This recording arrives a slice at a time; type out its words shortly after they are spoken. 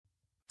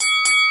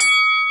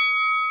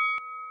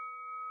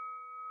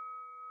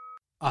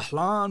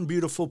Ahlan,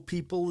 beautiful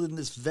people in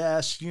this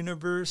vast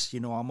universe. You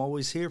know, I'm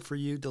always here for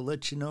you to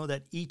let you know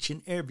that each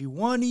and every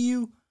one of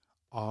you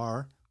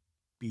are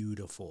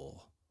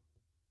beautiful.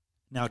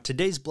 Now,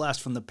 today's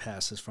Blast from the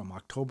Past is from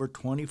October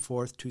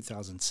 24th,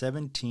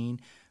 2017,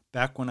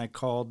 back when I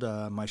called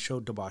my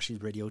show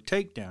Dabashi's Radio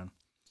Takedown.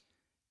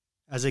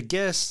 As a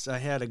guest, I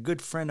had a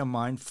good friend of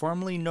mine,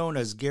 formerly known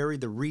as Gary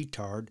the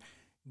Retard,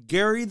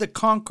 Gary the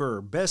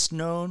Conqueror, best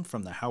known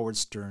from the Howard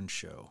Stern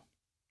Show.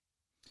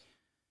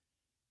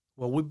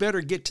 Well, we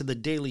better get to the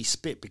Daily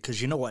Spit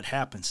because you know what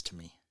happens to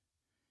me.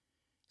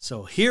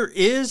 So here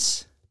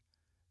is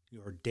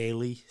your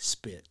Daily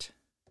Spit.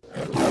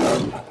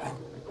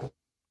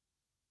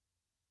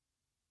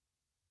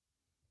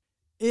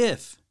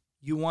 If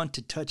you want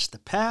to touch the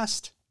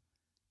past,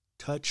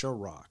 touch a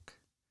rock.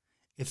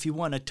 If you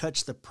want to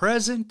touch the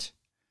present,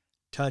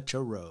 touch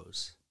a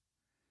rose.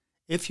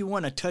 If you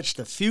want to touch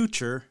the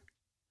future,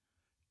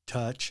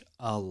 touch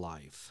a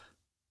life.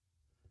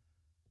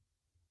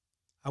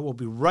 I will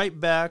be right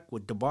back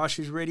with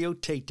Dabashi's Radio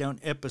Takedown,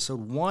 episode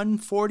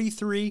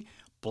 143,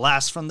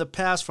 Blast from the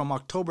Past from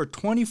October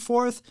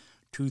 24th,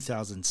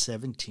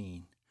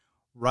 2017,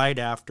 right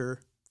after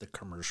the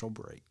commercial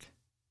break.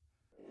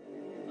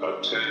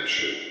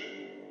 Attention.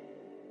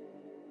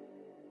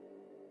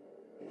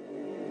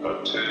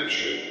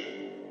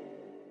 Attention.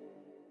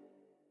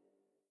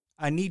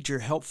 I need your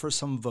help for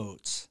some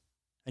votes.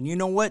 And you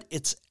know what?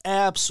 It's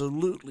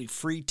absolutely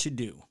free to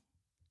do.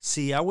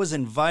 See, I was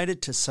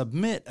invited to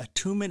submit a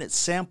 2-minute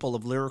sample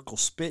of Lyrical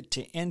Spit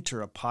to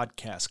enter a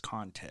podcast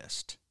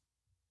contest.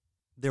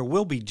 There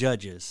will be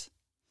judges,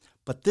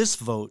 but this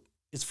vote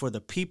is for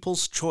the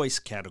People's Choice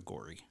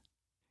category.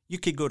 You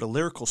could go to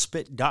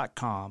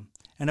lyricalspit.com,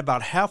 and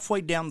about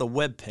halfway down the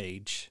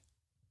webpage,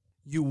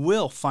 you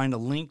will find a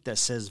link that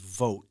says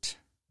Vote.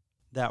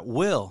 That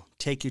will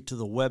take you to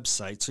the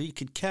website so you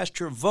could cast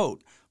your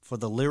vote for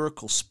the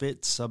Lyrical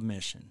Spit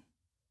submission.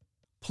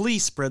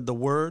 Please spread the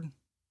word.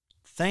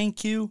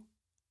 Thank you,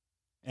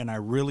 and I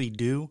really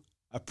do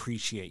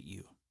appreciate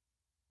you.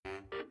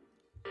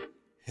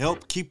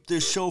 Help keep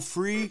this show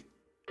free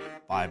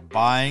by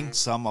buying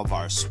some of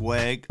our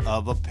swag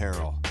of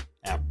apparel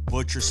at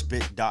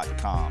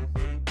butcherspit.com.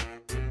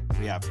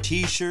 We have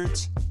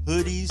t-shirts,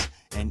 hoodies,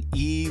 and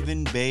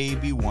even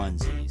baby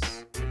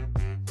onesies.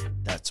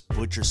 That's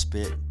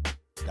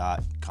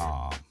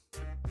butcherspit.com.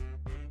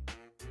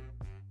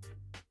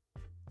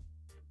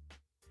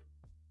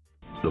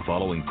 The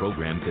following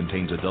program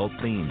contains adult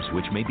themes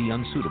which may be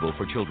unsuitable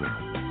for children.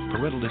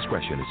 Parental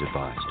discretion is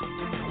advised.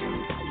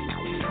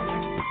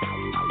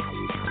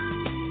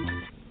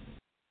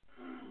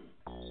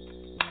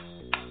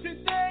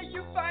 Today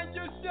you find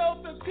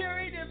yourself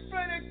appearing in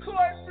front of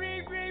court,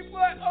 Riri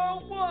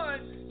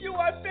 101. You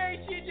are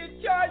facing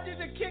the charges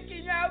of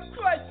kicking out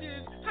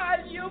crushes. How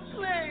do you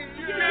plead?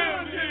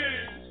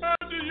 Guilty! How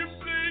do you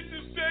plead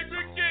to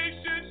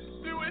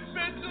segregation through a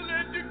special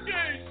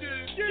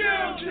education?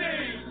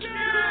 Guilty!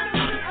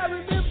 I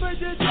remember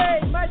the day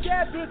my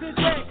dad built a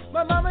deck.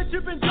 My mama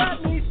tripping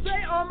dropped me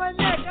straight on my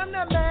neck. I'm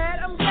not mad,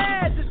 I'm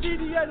glad to see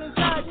the other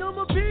side.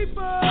 Normal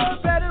people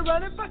better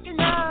run and fucking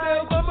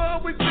hide. Now, mama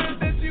always said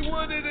that she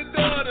wanted a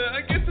daughter.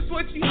 I guess that's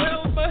why she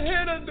held my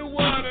head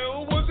underwater.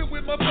 Or was it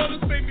when my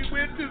brothers made me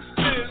wear two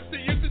spits? They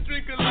used to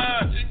drink a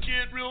lot and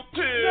get real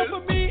pissed. Now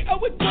for me, I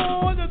was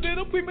born a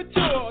little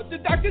premature. The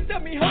doctors tell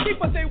me healthy,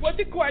 but they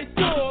wasn't quite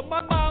sure.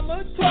 My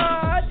mama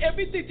tried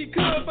everything she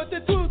could, but the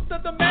truth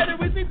of the matter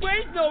is we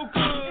brains no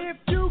good. If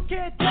you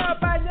can't tell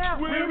by now,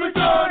 we're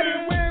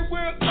retarded. When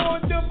we're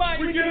on the mic,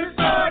 we get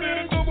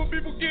started. Normal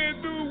people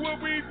can't do what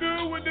we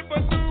do, and if I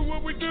do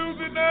what we do,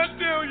 then I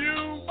tell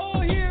you. Oh,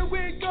 here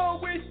we go,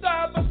 we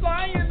start by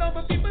flying.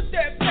 Normal people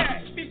step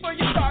back before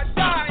you start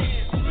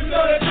dying.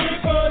 Retarded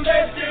people,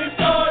 let's get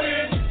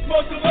started.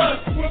 Most of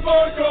us were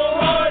born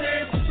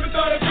cold-hearted.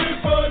 Retarded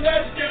people,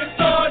 let's get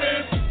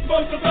started.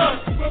 Most of us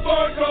were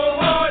born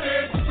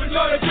cold-hearted.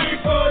 Retarded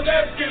people,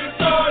 let's get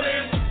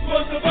started.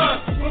 Most of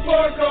us were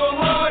born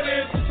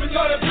cold-hearted.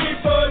 Retarded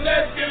people,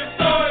 let's get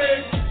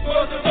started.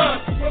 Most of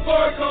us were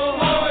born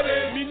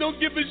cold-hearted. Me no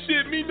give a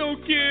shit, me no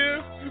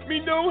care. Me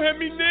no have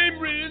me name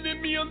written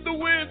in me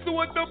underwear, so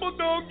I double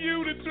dog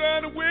you to try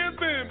to wear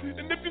them.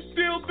 And if you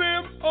steal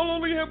them, I'll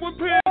only have one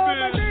pair of My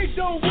them. legs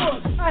don't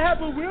work, I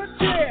have a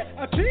wheelchair.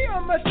 I pee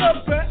on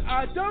myself, but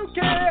I don't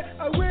care.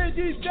 I wear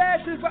these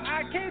glasses, but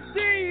I can't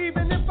see.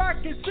 Even if I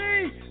can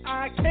see,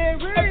 I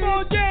can't read. I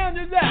fall down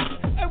a lot.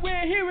 I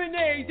wear hearing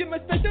aids. In my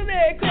special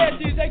ed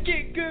classes, I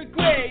get good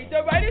grades.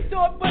 I write a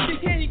short but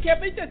it's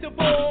handicap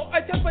accessible.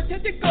 I touch my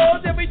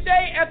testicles every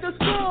day after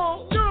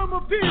school. Normal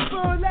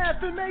people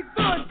laugh and make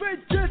fun, but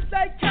just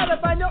like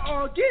Caliban, they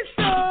all get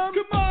some.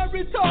 Come on,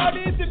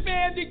 retarded, and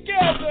band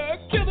together.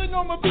 Killing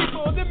normal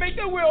people to make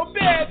the world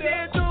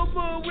better. It's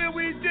over where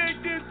we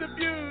take this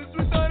abuse.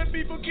 Retarded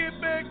people,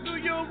 get back to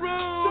your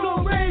roots.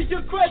 So raise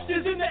your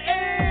questions in the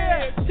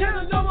air. Tell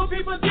the normal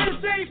people this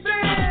ain't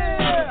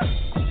fair.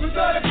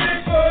 Retarded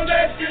people,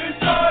 let's get it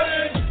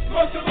started.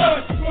 Most of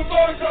us were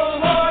born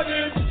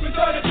cold-hearted.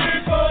 Retarded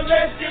people,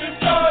 let's get it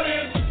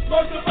started.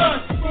 Most of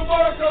us were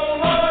born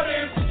cold-hearted.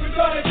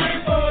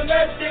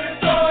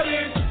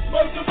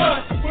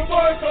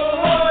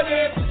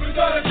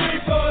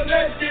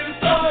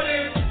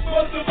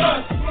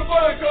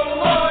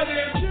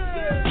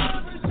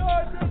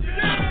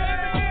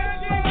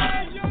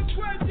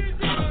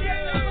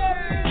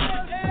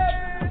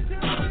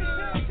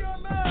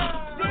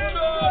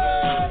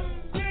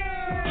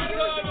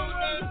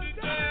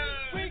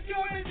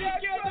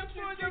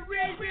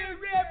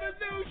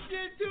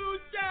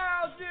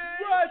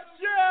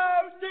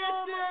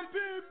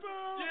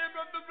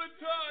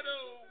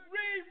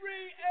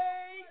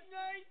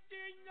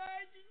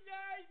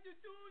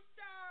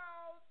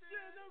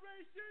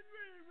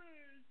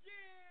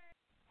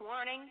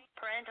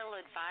 Parental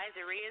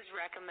advisory is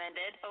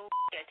recommended. Oh,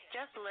 shit.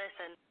 Just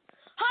listen.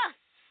 Huss!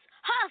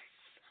 Huss!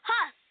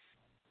 Huss!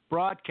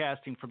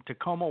 Broadcasting from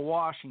Tacoma,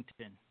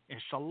 Washington.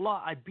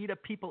 Inshallah, I beat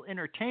up people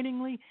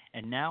entertainingly,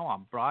 and now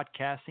I'm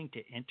broadcasting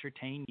to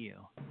entertain you.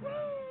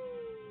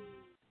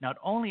 Not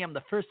only am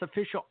the first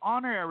official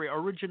honorary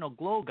original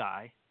Glow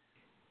guy,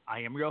 I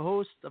am your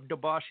host of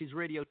Dabashi's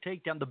Radio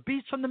Takedown, the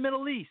beast from the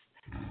Middle East,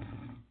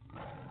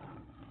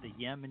 the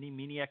Yemeni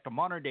maniac, the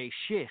modern day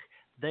Sheikh,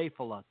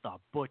 Dayfullah, the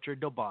Butcher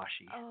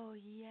Dabashi. Oh,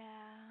 yeah.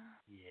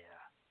 Yeah.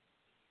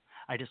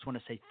 I just want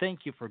to say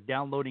thank you for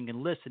downloading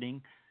and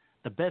listening.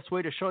 The best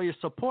way to show your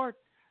support,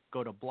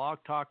 go to Blog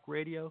Talk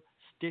Radio,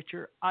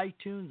 Stitcher,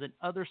 iTunes, and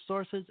other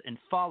sources, and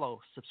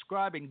follow,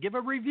 subscribe, and give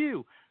a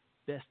review.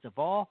 Best of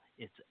all,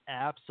 it's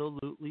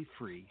absolutely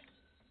free.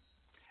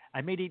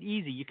 I made it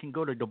easy. You can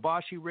go to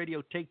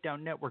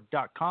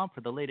DabashiRadioTakedownNetwork.com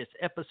for the latest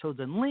episodes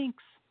and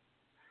links.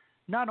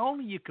 Not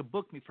only you can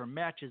book me for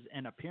matches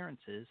and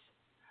appearances,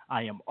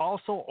 I am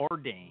also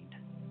ordained.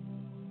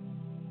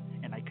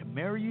 And I can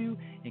marry you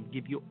and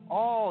give you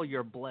all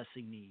your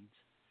blessing needs.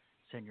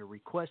 Send your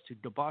request to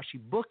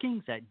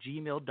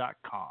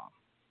DabashiBookings@gmail.com.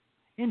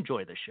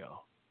 Enjoy the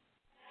show.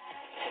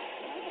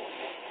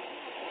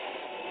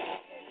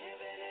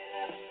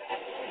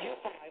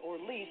 Or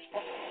lease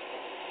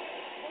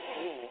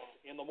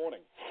in the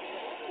morning.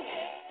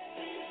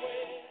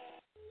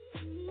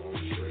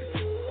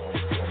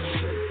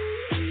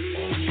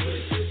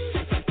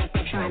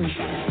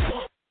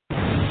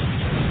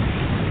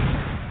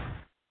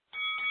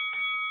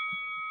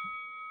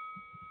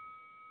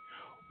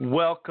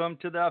 Welcome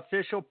to the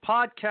official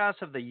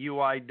podcast of the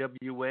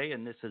UIWA,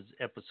 and this is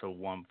episode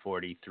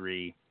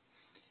 143.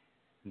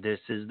 This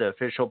is the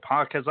official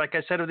podcast, like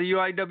I said, of the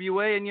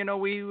UIWA, and,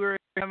 we were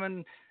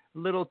having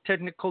little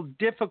technical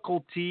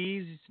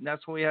difficulties.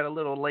 That's why we had a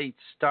little late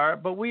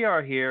start, but we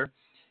are here,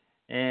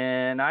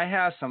 and I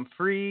have some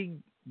free,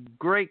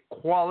 great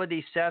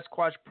quality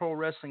Sasquatch Pro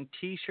Wrestling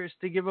t-shirts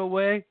to give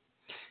away.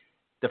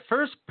 The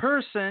first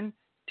person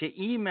to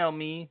email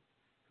me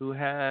who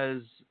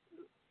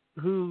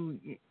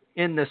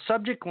in the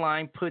subject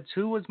line puts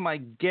who was my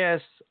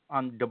guest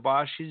on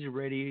Dabashi's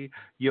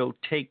Radio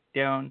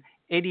Takedown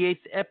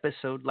 88th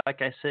episode,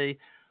 like I say,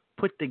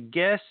 put the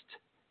guest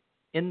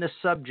in the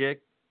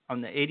subject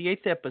on the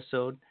 88th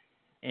episode,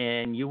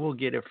 and you will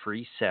get a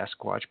free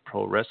Sasquatch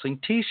Pro Wrestling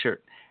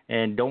t-shirt.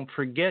 And don't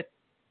forget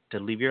to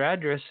leave your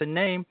address and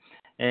name,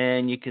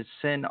 and you can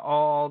send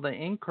all the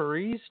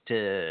inquiries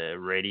to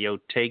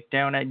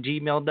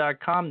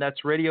radiotakedown@gmail.com.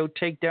 That's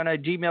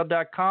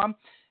radiotakedown@gmail.com.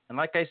 And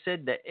like I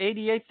said, the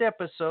 88th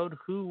episode,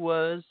 who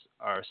was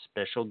our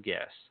special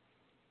guest?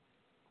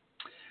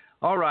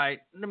 All right,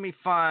 let me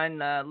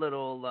find a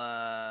little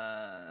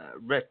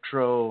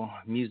retro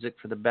music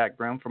for the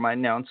background for my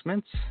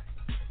announcements.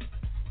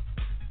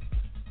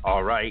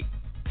 All right,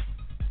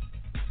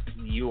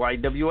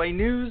 UIWA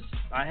news.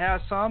 I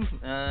have some.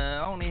 I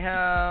only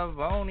have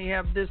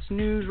this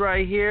news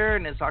right here,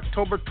 and it's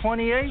October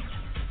 28th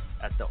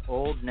at the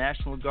Old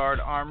National Guard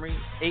Armory,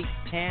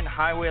 810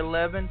 Highway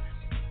 11,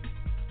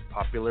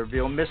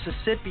 Popularville,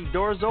 Mississippi.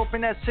 Doors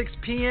open at 6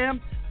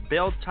 p.m.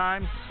 Bell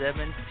time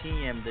 7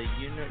 p.m. The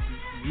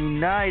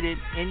United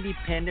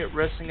Independent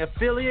Wrestling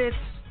Affiliates,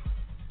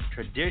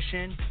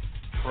 tradition,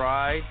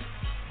 pride,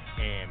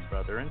 and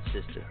brother and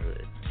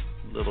sisterhood.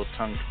 Little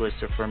tongue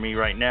twister for me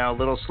right now. A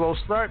little slow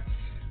start.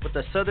 But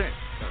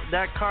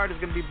that card is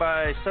going to be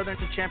by Southern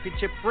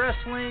Championship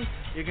Wrestling.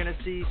 You're going to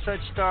see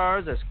such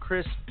stars as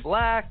Chris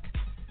Black,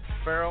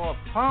 Pharaoh of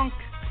Punk,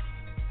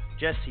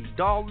 Jesse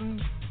Dalton,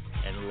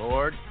 and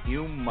Lord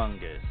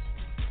Humongous,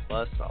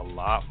 plus a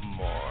lot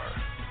more.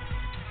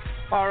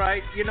 All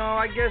right,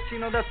 I guess,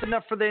 that's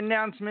enough for the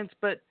announcements,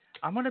 but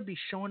I'm going to be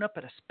showing up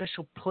at a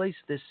special place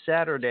this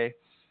Saturday,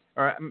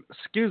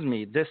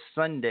 this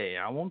Sunday.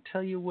 I won't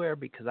tell you where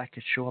because I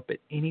could show up at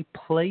any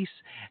place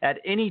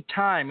at any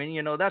time,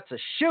 and, that's a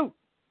shoot.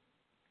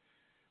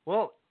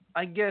 Well,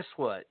 I guess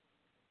what?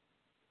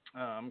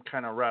 I'm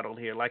kind of rattled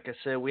here. Like I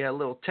said, we had a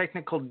little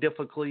technical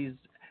difficulties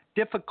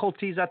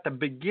at the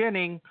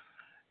beginning,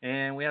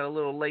 and we had a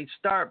little late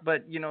start,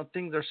 but,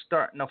 things are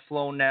starting to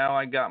flow now.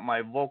 I got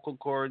my vocal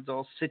cords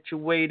all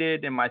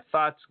situated and my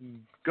thoughts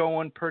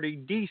going pretty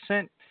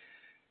decent.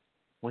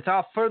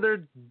 Without further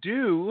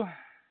ado,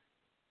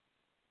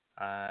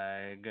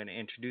 I'm going to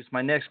introduce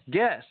my next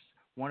guest,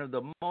 one of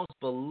the most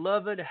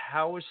beloved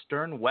Howard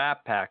Stern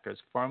Wap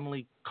Packers,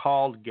 formerly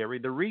called Gary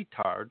the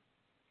Retard.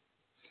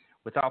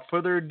 Without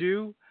further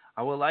ado,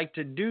 I would like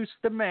to introduce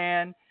the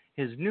man,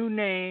 his new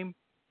name.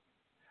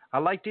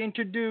 I'd like to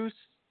introduce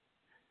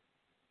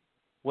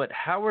what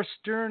Howard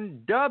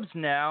Stern dubs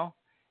now,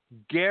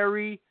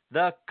 Gary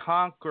the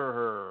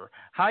Conqueror.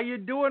 How you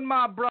doing,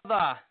 my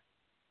brother?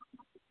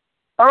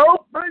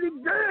 Oh, pretty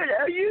good.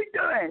 How you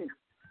doing?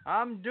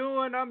 I'm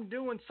doing.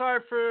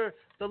 Sorry for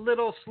the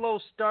little slow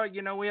start.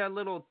 We had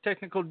little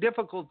technical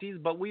difficulties,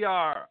 but we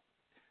are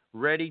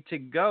ready to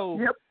go.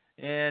 Yep.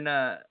 And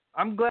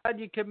I'm glad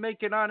you could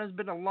make it on. It's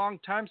been a long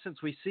time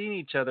since we've seen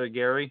each other,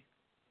 Gary.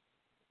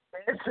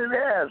 Yes, it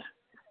has.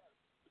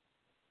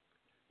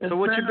 It's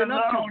what you been been a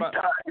up to? long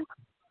time.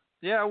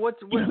 Yeah, what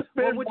you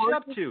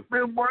up to?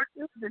 Been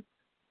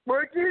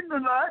working a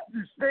lot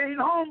and staying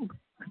home.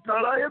 That's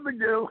all I ever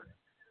do.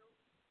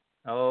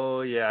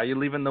 Oh, yeah. Are you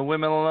leaving the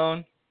women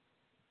alone?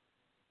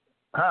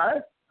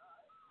 Huh?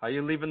 Are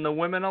you leaving the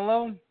women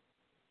alone?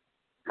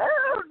 Hell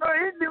no,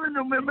 I ain't leaving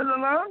the women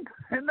alone.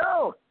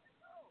 No.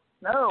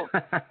 No.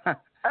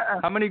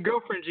 How many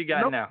girlfriends you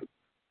got now?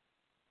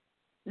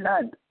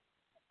 None.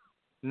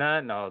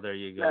 None? No, there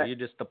you go. None. You're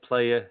just a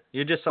player.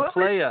 You're just a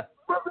player.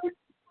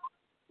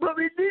 What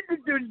we need to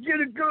do is get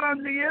a girl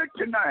on the air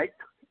tonight.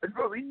 That's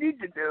what we need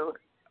to do.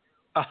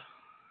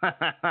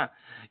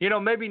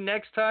 Maybe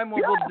next time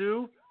what we'll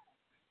do,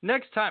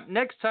 next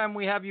time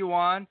we have you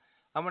on,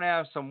 I'm going to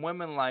have some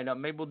women lined up.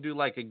 Maybe we'll do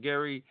like a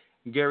Gary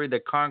the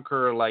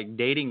Conqueror like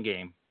dating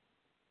game.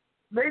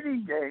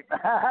 Dating game.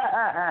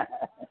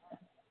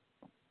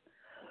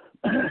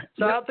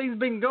 So how things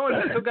been going?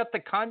 You still got the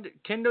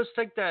kendo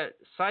stick that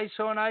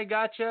Sideshow and I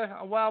got you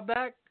a while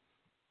back?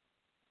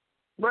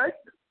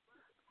 What?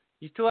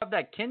 You still have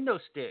that kendo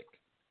stick?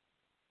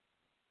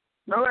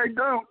 No, I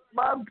don't.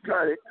 Bob's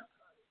got it.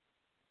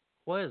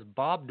 What is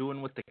Bob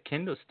doing with the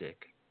kendo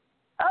stick?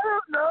 I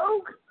don't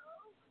know.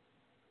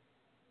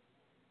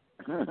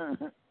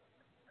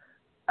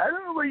 I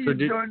don't know what you're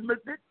doing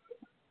with it.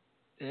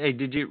 Hey,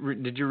 did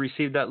you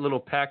receive that little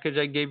package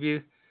I gave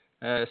you,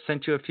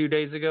 sent you a few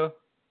days ago?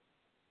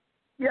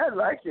 Yeah, I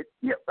like it.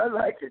 Yep, I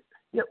like it.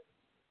 Yep,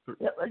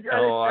 I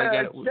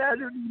got it.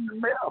 Saturday in the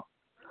mail.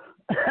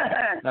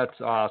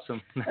 That's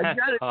awesome. That's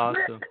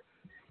awesome.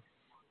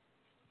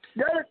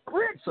 Got it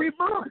quick,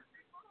 people.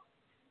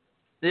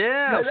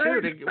 Yeah,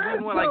 shoot. It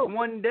went like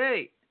one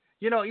day.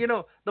 You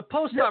know, the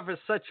post office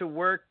is such a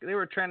work. They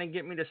were trying to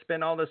get me to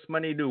spend all this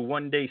money to do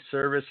one-day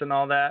service and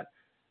all that.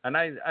 And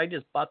I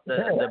just bought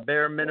the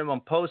bare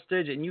minimum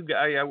postage, and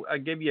I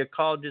gave you a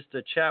call just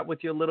to chat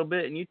with you a little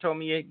bit, and you told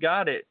me you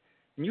got it.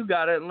 And you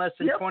got it in less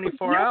than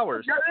 24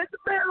 hours. Got it in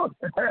the mail.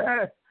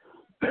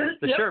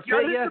 The shirt fit you?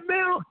 Got it in the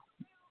mail.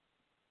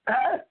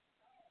 Huh?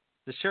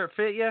 The shirt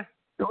fit you?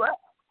 What?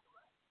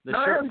 The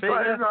shirt fit you? I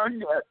haven't tried it on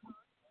yet.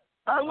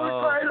 I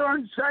will try it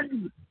on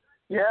Sunday.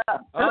 Yeah.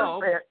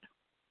 Perfect.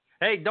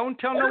 Hey, don't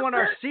tell no one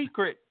our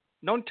secret.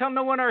 Don't tell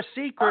no one our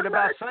secret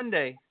about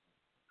Sunday.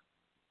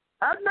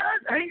 I'm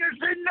not. I ain't gonna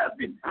say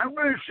nothing. I'm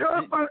gonna show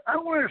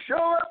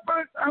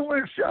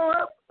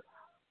up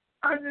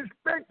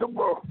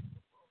unexpectable.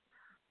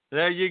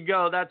 There you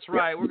go. That's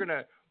right. We're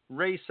gonna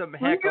raise some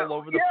heck all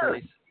over the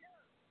place.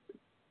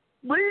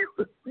 We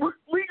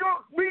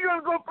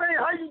gonna go play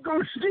hide and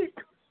go seek.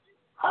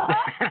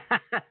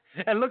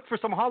 And look for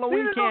some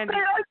Halloween candy.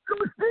 Play hide and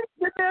go seek.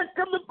 Your dad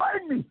come to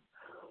find me.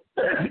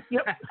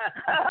 Yep.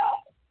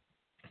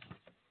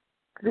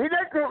 See,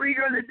 that's what we're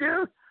gonna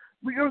do.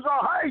 We're gonna go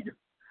hide.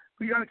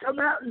 We're gonna come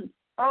out and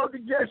all the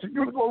guests are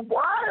gonna go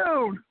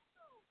wild.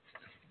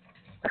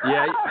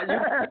 Yeah,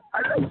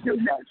 I like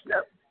doing that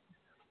stuff.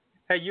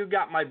 Hey, you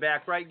got my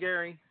back, right,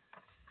 Gary?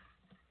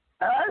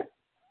 Huh?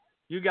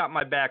 You got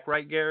my back,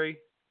 right, Gary?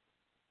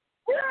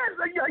 Yes,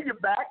 I got your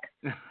back.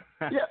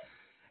 Yeah.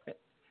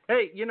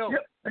 Hey,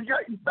 I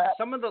got your back.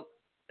 Some of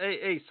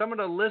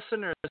the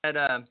listeners had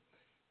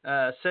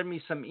sent me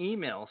some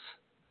emails.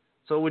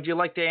 So would you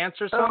like to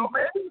answer some? Oh,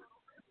 man.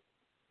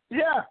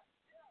 Yeah.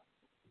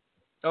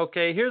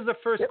 Okay, here's the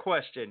first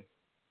question.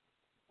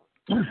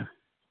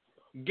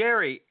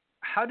 Gary,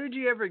 how did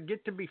you ever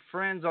get to be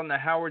friends on the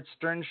Howard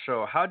Stern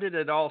Show? How did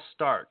it all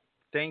start?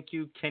 Thank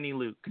you, Kenny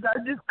Luke. I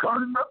just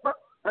called him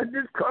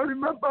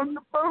up on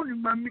the phone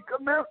and let me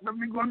come out. And I've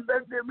been going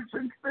back there ever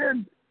since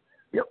then.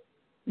 Yep.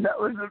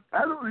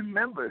 I don't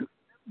remember. It's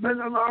been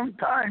a long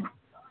time.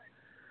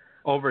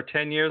 Over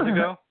 10 years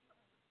ago?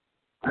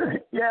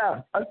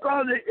 Yeah. I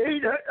called the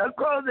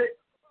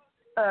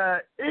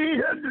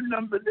 800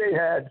 number they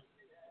had.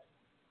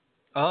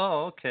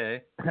 Oh,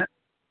 okay.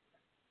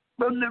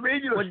 From the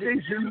radio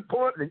station in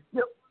Portland.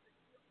 Yep.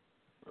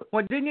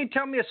 Well, didn't you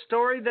tell me a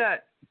story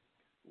that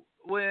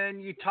when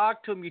you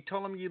talked to him, you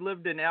told him you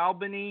lived in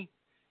Albany,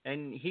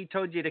 and he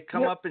told you to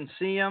come up and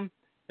see him,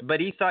 but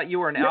he thought you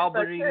were in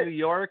Albany, New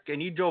York,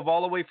 and you drove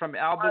all the way from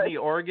Albany,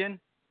 Oregon?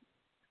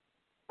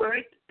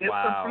 Right.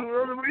 Wow. I flew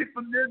all the way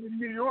from there to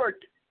New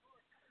York.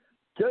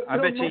 I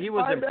bet you he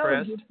was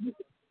impressed.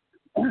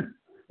 It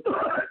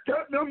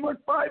took almost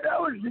 5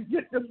 hours to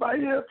get them by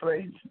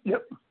airplane.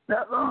 Yep,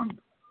 that long.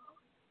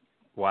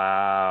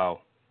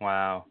 Wow.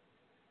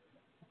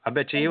 I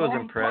bet you he was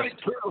impressed.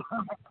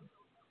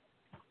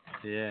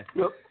 Yeah.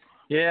 Yep.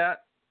 Yeah.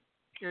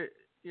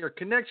 Your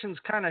connection's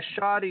kind of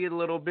shoddy a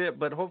little bit,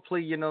 but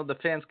hopefully, the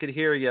fans could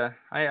hear you.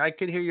 I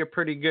could hear you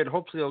pretty good.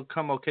 Hopefully it'll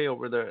come okay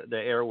over the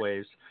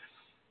airwaves.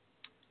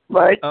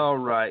 Right. All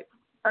right.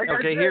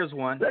 Okay, here's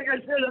one. Like I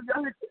said,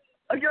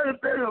 I got a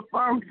better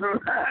phone, so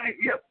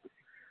yep.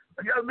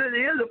 I got a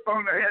better other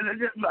phone I had. I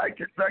didn't like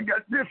it, so I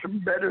got this one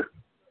better.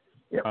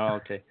 Yep. Oh,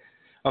 okay.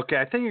 Okay,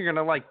 I think you're going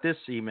to like this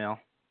email.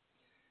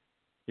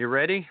 You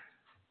ready?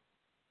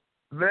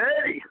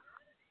 Ready.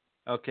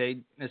 Okay,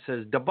 it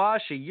says,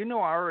 Dabashi, I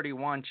already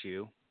want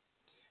you.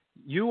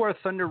 You are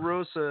Thunder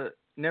Rosa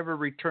never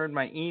returned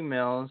my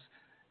emails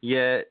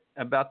yet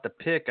about the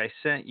pic I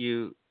sent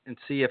you and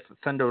see if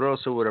Thunder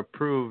Rosa would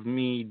approve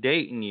me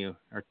dating you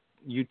or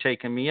you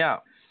taking me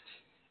out.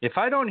 If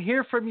I don't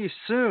hear from you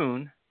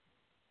soon,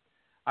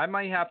 I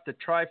might have to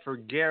try for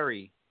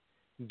Gary.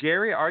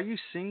 Gary, are you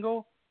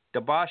single?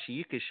 Dabashi,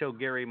 you can show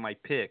Gary my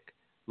pic.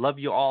 Love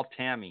you all,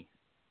 Tammy.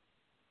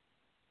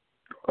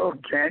 Oh,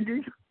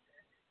 Candy?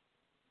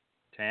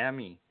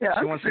 Tammy. Yeah,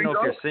 she wants to know if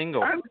you're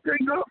single. I'm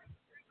single.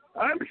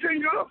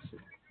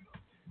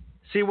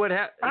 See what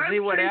happened? See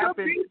what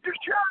happened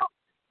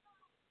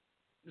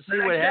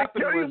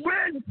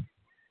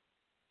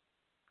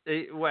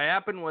what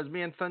happened was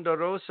me and Thunder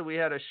Rosa, we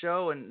had a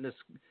show, and this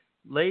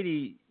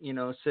lady,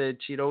 said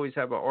she'd always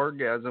have an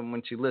orgasm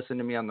when she listened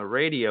to me on the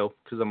radio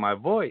because of my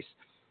voice.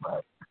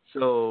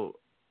 So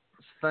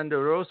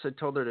Thunder Rosa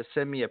told her to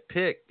send me a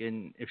pic,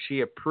 and if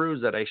she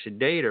approves that I should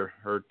date her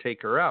or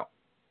take her out.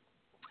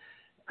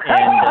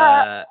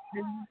 And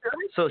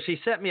so she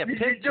sent me a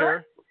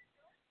picture.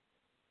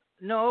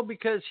 No,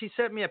 because she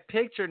sent me a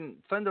picture, and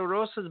Thunder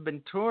Rosa's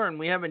been touring.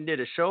 We haven't did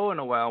a show in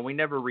a while. We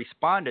never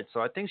responded,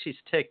 so I think she's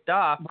ticked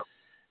off.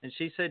 And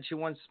she said she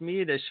wants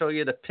me to show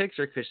you the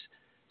picture because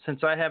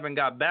since I haven't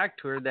got back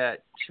to her,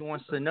 that she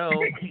wants to know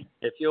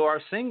if you are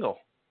single.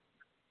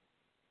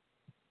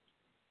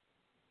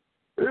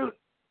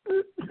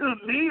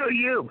 Me or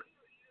you?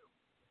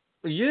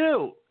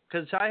 You,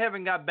 because I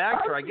haven't got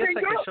back to her. I guess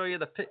I can show you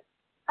the picture.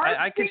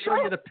 I can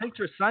show you the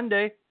picture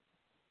Sunday.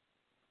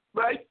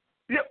 Right.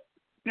 Yep.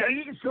 Yeah,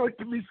 you can show it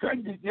to me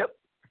Sunday. Yep.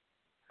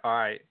 All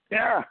right.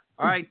 Yeah.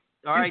 All right,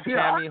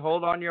 Tammy.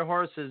 Hold on your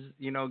horses.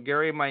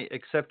 Gary might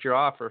accept your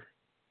offer.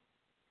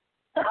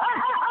 Tammy,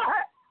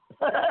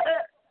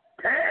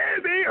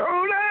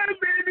 hold on,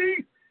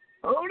 baby.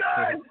 Hold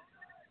on.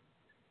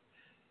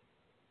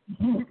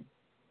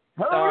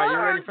 All right, you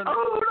ready for the...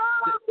 Hold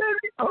on,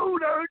 baby.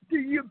 Hold on to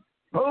you.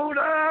 Hold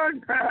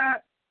on.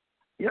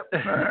 Yep.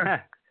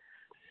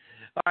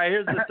 All right,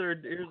 here's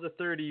the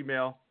third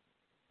email.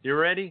 You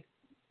ready?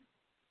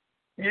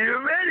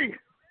 You're ready.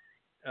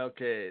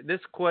 Okay,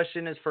 this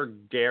question is for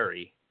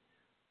Gary.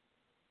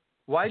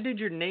 Why did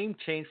your name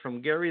change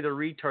from Gary the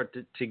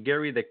Retard to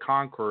Gary the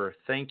Conqueror?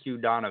 Thank you,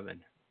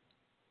 Donovan.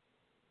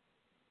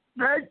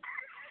 That's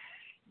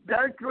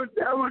what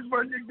that was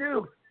wanting to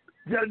do.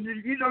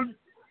 You don't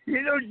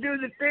do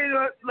the thing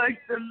like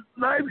the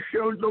live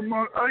shows no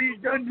more. All you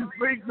done is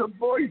make the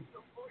voice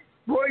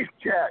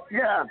chat.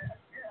 Yeah.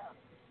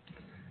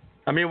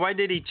 I mean, why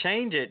did he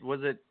change it?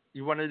 Was it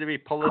you wanted to be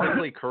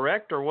politically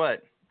correct or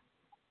what?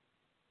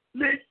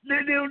 They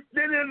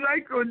didn't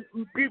like when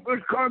people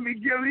call me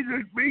Gary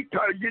the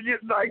Retard. They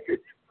didn't like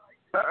it.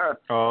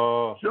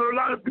 Oh. So a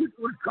lot of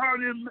people were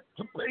calling him,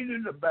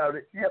 complaining about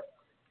it. Yep.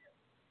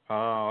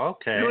 Oh,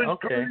 okay.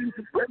 Complaining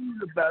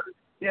about it.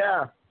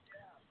 Yeah.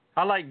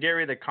 I like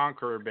Gary the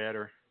Conqueror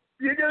better.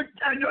 You do?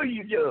 I know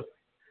you do.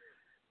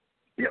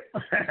 Yep.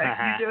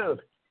 You do.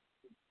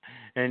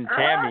 And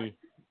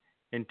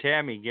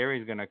Tammy,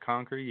 Gary's gonna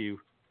conquer you.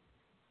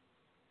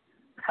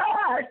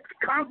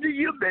 Conquer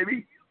you,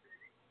 baby.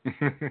 All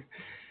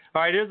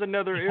right, here's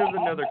another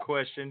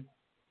question.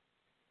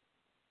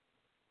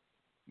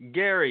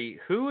 Gary,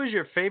 who is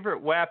your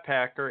favorite whack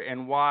packer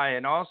and why?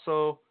 And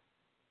also,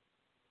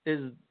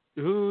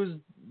 who's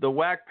the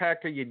whack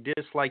packer you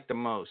dislike the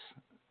most?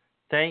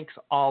 Thanks,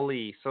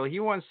 Ali. So he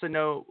wants to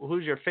know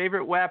who's your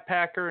favorite whack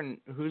packer and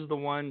who's the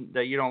one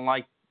that you don't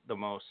like the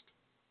most.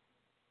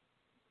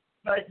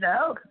 Right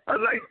now, I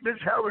like Miss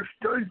Howard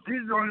Stern.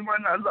 She's the only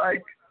one I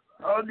like.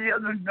 All the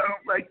others I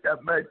don't like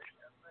that much.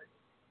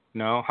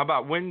 No? How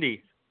about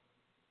Wendy?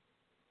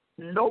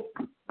 Nope.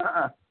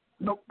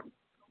 Nope.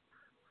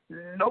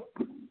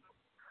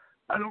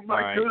 I don't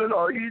like her at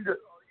all either.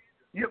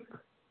 Yep.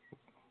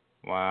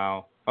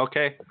 Wow.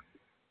 Okay.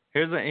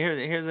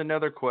 Here's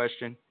another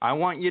question. I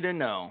want you to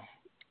know.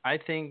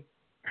 She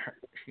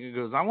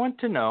goes, I want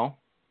to know.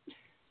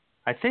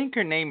 I think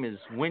her name is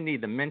Wendy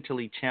the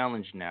Mentally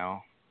Challenged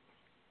now.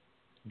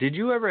 Did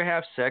you ever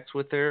have sex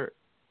with her?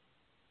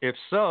 If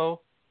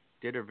so,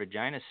 did her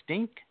vagina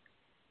stink?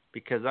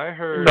 Because I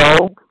heard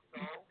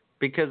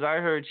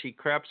she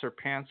craps her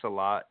pants a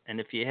lot, and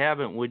if you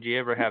haven't, would you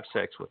ever have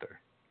sex with her?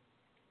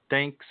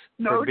 Thanks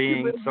for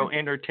being so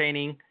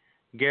entertaining,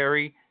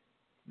 Gary.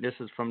 This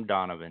is from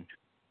Donovan.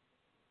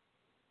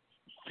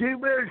 She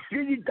wears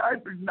shitty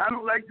diapers, and I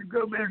don't like the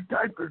girl wearing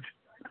diapers.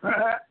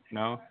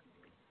 No?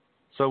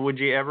 So would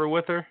you ever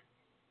with her?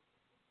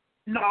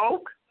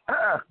 No.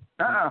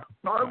 No,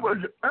 I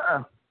wasn't.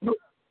 Nope.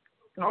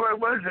 No, I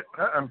wasn't.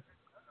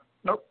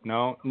 Nope.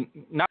 No,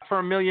 not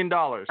for $1 million.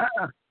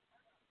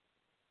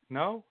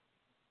 No?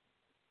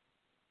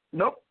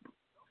 Nope.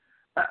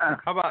 How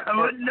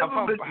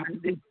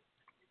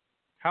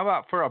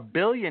about for $1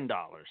 billion?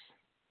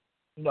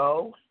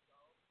 No.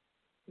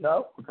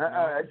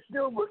 I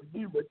still wouldn't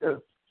be with her.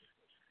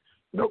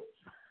 Nope.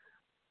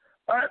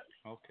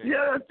 Okay.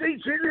 Yeah, I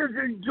think she lives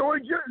in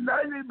Georgia and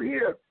I live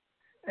here.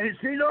 And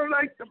she don't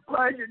like to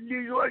fly to New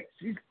York.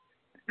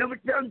 Every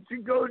time she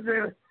goes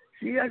there,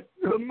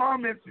 her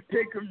mom has to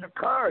take her in the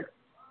car.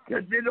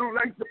 because they don't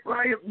like to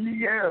fly up in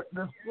the air.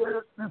 The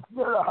scared of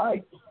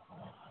heights.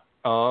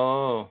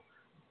 Oh,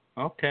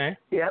 okay.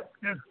 Yep.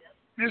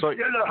 They're scared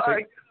of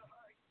heights.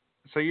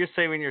 So you're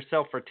saving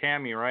yourself for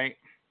Tammy, right?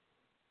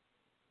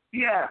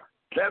 Yeah,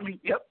 Tammy.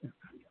 Yep.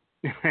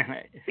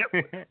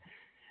 Yep.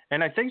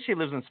 And I think she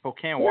lives in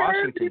Spokane,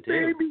 Washington,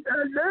 too. Baby, I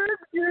love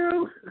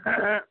you.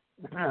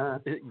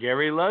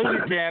 Gary loves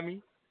you,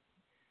 Tammy.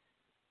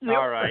 Yep.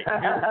 All right.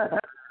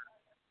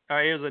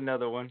 Here's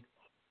another one.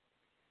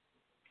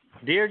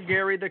 Dear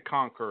Gary the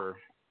Conqueror,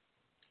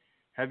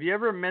 have you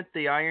ever met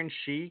the Iron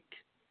Sheik?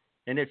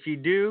 And if you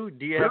do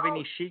you have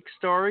any Sheik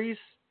stories?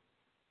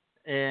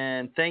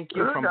 And thank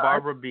you from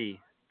Barbara B.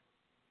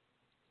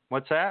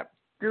 What's that?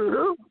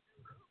 Who?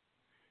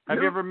 Have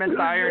you ever met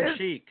the Iron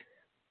Sheik?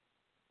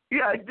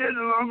 Yeah, I did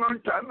a long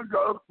time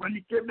ago when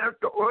he came out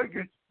to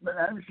Oregon, but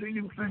I haven't seen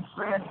him since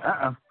then.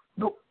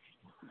 Nope.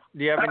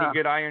 Do you have any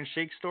good Iron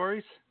Sheik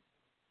stories?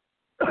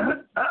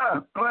 No,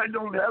 I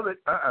don't have it.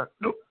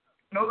 Nope.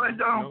 No, I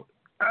don't. Nope.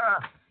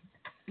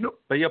 Nope.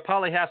 But you'll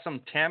probably have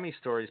some Tammy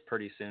stories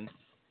pretty soon.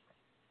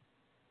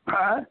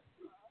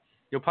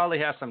 You'll probably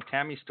have some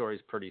Tammy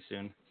stories pretty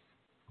soon.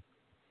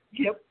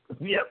 Yep.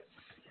 You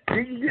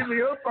can give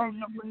me up on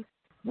them.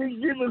 You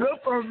can give me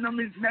up on them,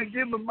 and I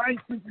give them mine.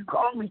 You can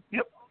call me.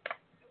 Yep.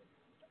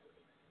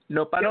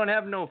 Nope, I don't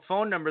have no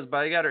phone numbers, but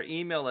I got her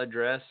email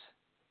address.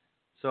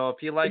 So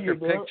if you like her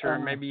picture,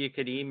 maybe you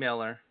could email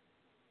her.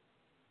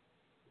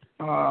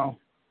 Oh,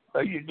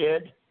 you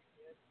did?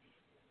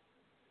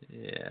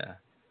 Yeah.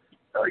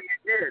 Oh, you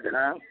did,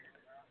 huh?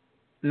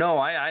 No,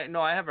 I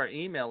have her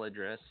email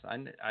address.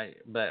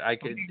 But I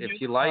could, if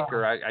you like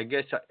her, I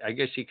guess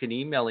you can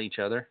email each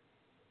other.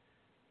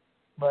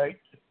 Right.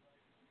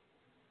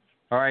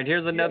 All right,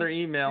 here's another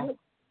email.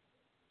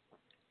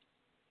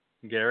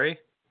 Gary?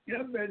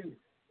 Yeah, Betty.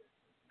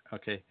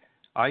 Okay.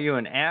 Are you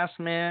an ass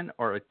man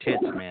or a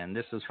tits man?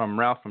 This is from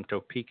Ralph from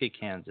Topeka,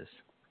 Kansas.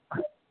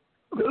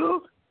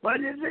 Who?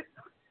 What is it?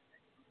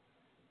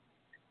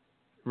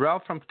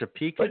 Ralph from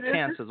Topeka,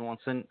 Kansas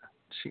wants to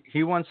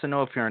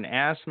know if you're an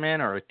ass man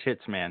or a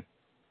tits man.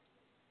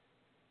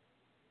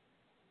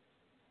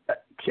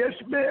 Kiss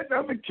man?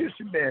 I'm a kiss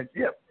man.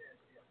 Yep.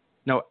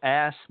 No,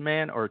 ass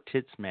man or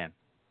tits man.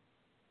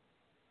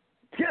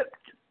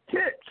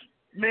 Tits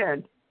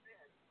man.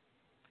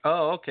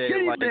 Oh, okay.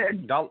 Kitty like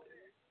man.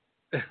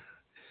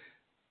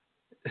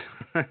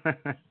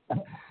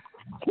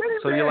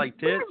 So you like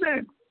tits?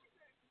 Man.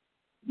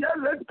 Yeah, I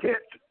love tits.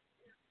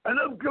 I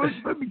love ghost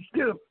babies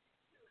too.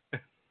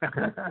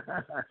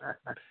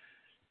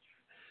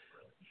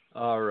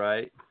 All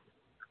right.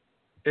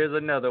 Here's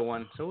another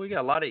one. So we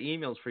got a lot of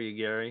emails for you,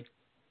 Gary.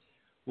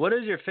 What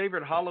is your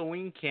favorite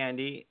Halloween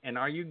candy, and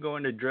are you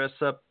going to dress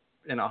up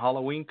in a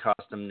Halloween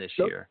costume this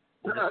year?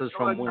 This is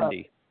from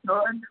Wendy.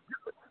 No,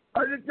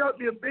 I just got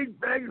me a big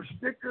bag of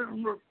stickers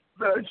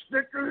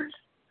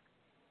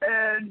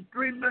and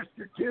 3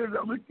 Musketeers.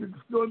 I went to the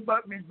store and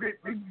bought me a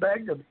great big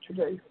bag of it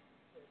today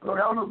for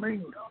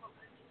Halloween.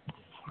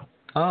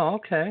 Oh,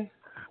 okay.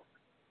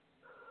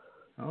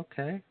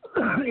 Okay.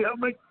 Yeah,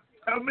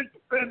 I went to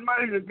friend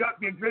mine and got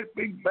me a great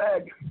big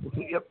bag.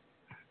 Yep.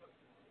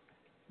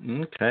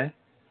 Okay.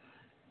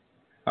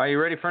 Are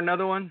you ready for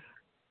another one?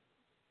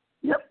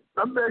 Yep,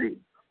 I'm ready.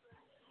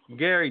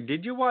 Gary,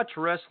 did you watch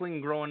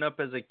wrestling growing up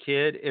as a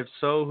kid? If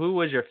so, who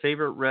was your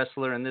favorite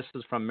wrestler? And this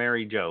is from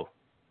Mary Jo.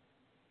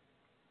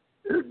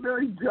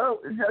 Mary Jo,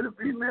 is that a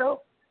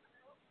female?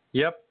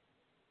 Yep.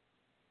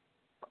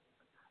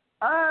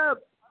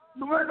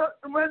 The one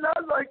I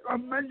like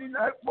on Monday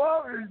Night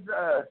Raw is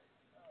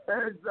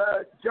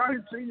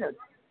John Cena.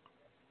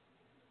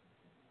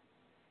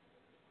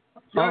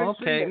 Oh,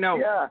 okay. Cena. No.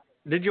 Yeah.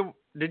 Did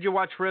you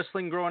watch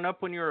wrestling growing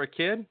up when you were a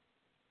kid?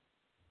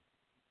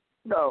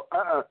 No,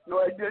 no,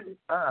 I didn't.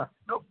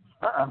 Nope.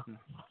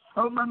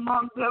 Oh, my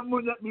mom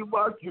wouldn't let me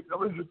watch it. I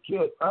was a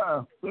kid.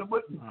 They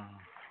wouldn't.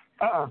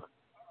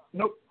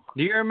 Nope.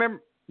 Do you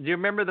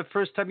remember the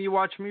first time you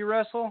watched me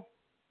wrestle?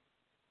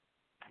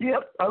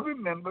 Yep, I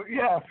remember.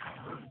 Yeah,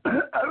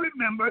 I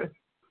remember.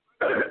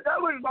 That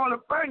was a lot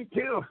of fun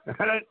too.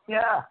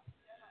 Yeah.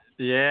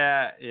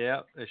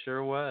 Yeah, it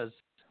sure was.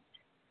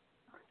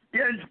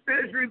 Yeah,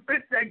 especially if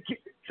that kid,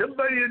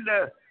 somebody in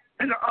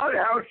the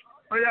outhouse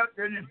went out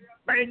there and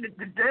banged it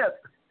to death.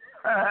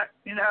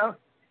 You know,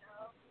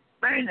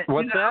 banged it.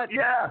 What's that?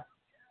 Yeah.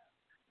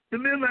 You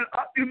remember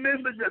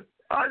the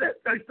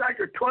that's like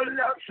a toilet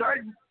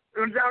outside. It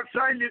was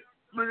outside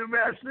where the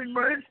wrestling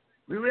was.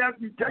 We went out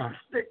and took a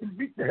stick and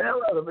beat the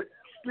hell out of it,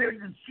 scared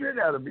the shit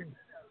out of him.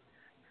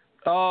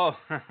 Oh.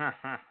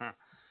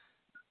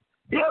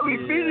 Yeah, we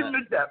beat him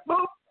with that.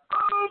 Boom,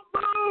 boom,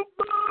 boom,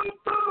 boom,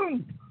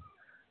 boom.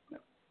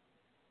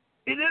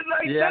 He didn't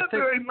like that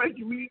very much.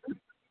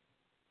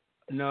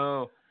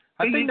 No.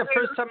 I think the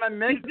first time I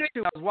met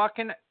you, I was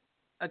walking.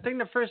 I think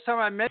the first time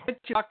I met you,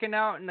 walking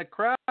out in the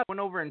crowd, I went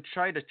over and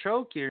tried to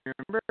choke you.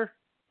 Remember?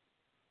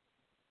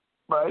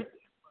 Right.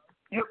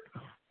 Yep.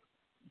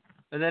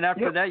 And then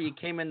after that, you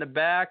came in the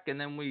back, and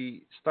then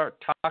we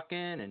start talking,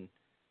 and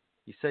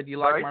You said you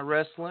like Right. my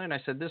wrestling. I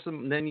said this.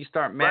 Then you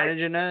start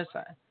managing us.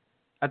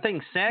 I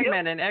think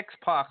Sandman and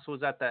X-Pac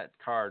was at that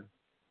card.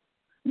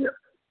 Yeah.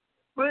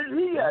 Where's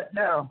he at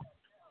now?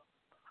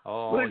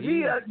 Oh, Where's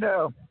he at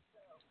now?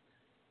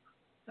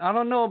 I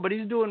don't know, but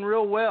he's doing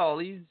real well.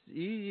 He's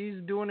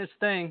doing his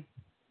thing.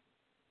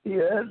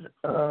 Yes.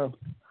 All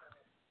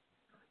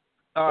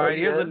right,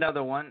 here's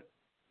another one.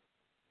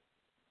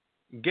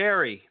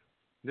 Gary,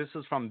 this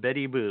is from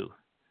Betty Boo.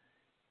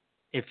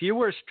 If you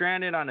were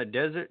stranded on a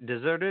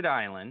deserted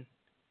island,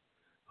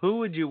 who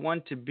would you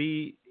want to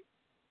be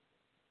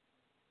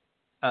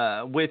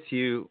with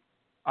you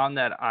on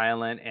that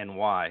island and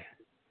why?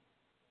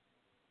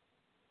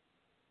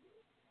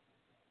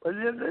 What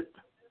is it?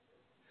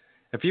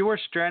 If you were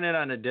stranded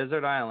on a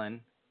desert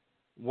island,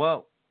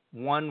 what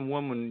one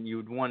woman you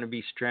would want to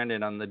be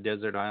stranded on the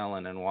desert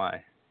island and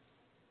why?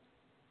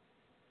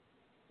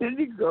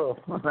 Any girl.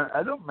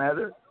 I don't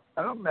matter.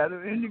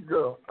 Any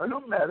girl. I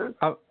don't matter.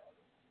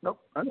 Nope.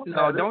 I don't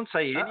matter. No, don't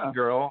say any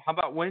girl. How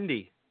about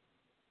Wendy?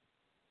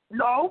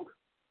 No.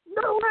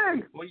 No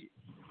way. Well,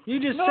 you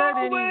just No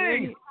said way.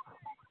 any.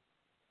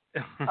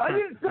 I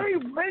didn't say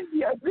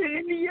Mindy. I said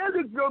any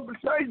other girl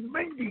besides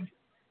Mindy.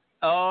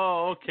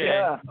 Oh, okay.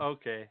 Yeah.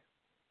 Okay.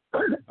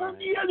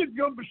 Any other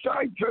girl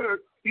besides her,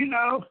 you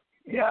know.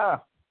 Yeah.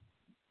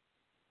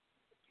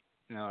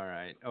 All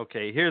right.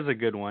 Okay, here's a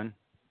good one.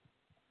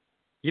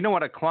 You know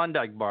what a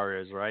Klondike bar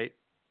is, right?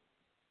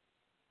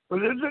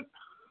 What is it?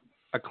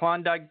 A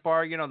Klondike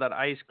bar, you know, that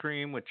ice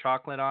cream with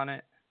chocolate on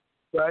it?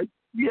 Right.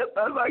 Yep,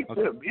 I like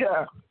them.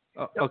 Yeah.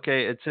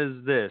 Okay, it says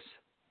this.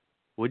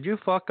 Would you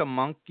fuck a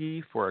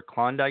monkey for a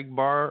Klondike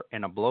bar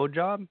and a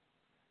blowjob?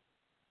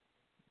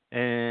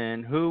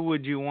 And who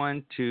would you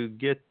want to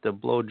get the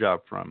blowjob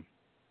from?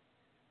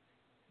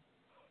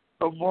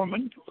 A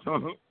woman.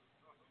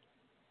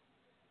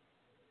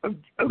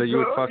 But you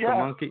would fuck a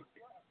monkey?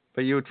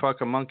 But you would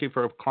fuck a monkey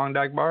for a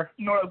Klondike bar?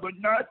 No, I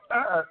would not.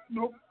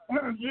 Nope.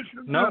 Just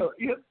a No? girl.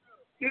 Yep.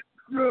 Just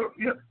a girl.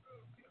 Yep.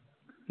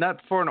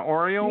 Not for an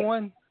Oreo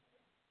one?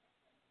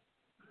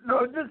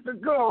 No, just a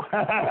girl.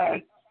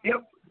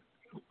 Yep.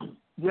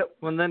 Yep.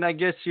 Well, then I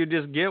guess you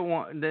just get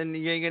one. Then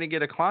you ain't going to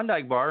get a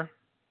Klondike bar.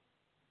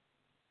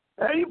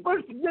 How are you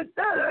supposed to get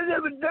that? I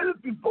never done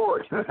it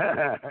before.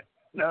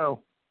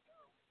 No.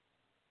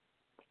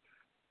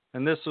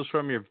 And this was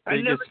from your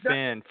biggest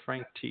fan,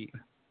 Frank T.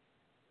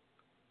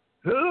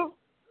 Who?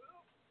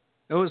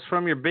 It was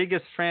from your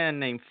biggest fan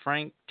named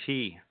Frank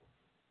T.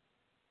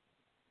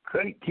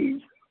 Frank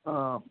T.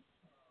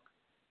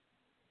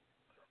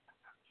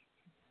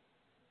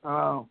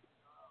 So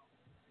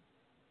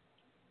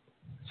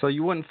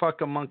you wouldn't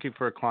fuck a monkey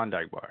for a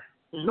Klondike bar?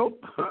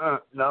 Nope.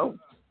 No.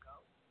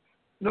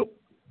 Nope.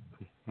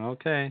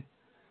 Okay.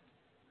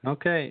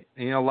 Okay.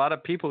 You know, a lot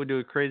of people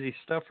do crazy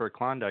stuff for a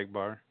Klondike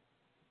bar.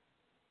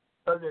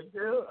 Oh, they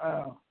do?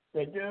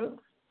 They do?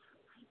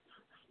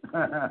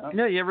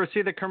 Yeah, you ever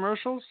see the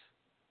commercials?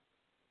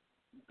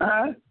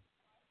 Huh?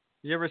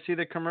 You ever see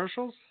the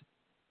commercials?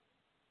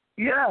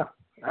 Yeah.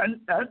 I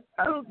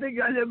don't think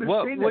I've ever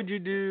What seen would it. you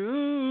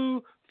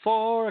do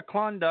for a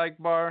Klondike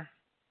bar?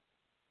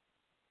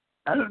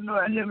 I don't know.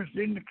 I've never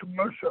seen the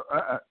commercial.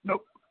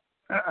 Nope.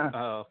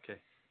 Oh, okay.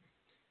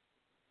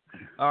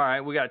 All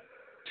right, we got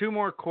two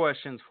more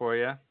questions for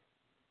you.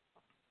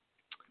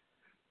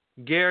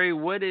 Gary,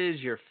 what is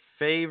your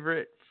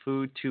favorite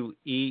food to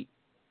eat?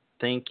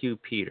 Thank you,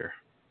 Peter.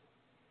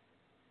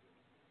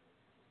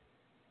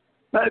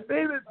 My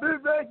favorite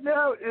food right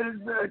now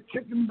is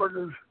chicken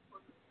burgers.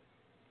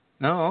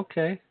 Oh,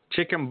 okay.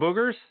 Chicken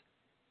boogers?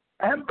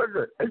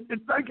 Hamburger. It's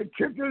like a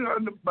chicken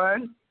on the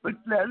bun with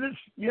lettuce.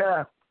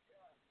 Yeah.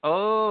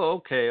 Oh,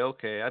 okay,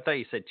 okay. I thought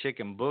you said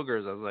chicken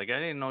boogers. I was like, I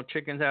didn't know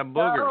chickens have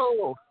boogers.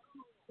 No.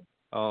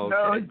 Oh, okay.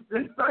 No,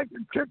 it's like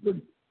a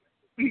chicken.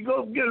 You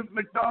go get a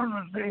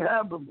McDonald's, they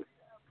have them.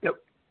 Yep.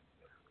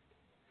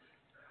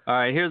 All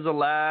right, here's the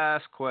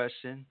last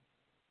question.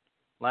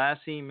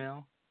 Last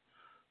email.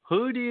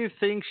 Who do you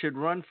think should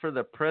run for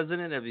the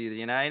president of the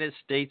United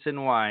States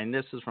and why? And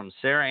this is from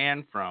Sarah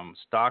Ann from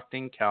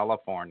Stockton,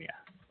 California.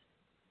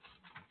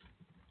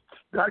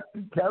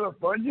 Stockton,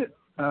 California?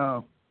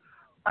 I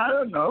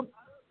don't know.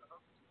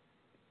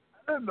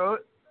 I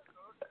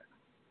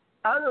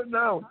don't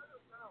know.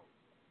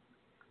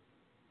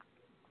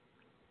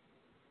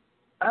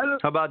 How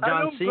about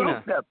John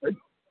Cena?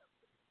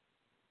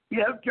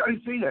 Yeah,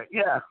 John Cena.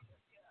 Yeah.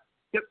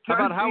 Yep, How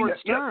about John Howard Cena.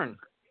 Stern? Yep.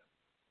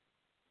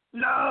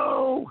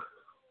 No.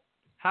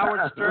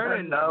 Howard Stern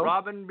and No.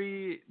 Robin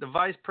be the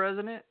vice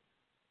president?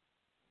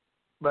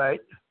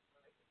 Right.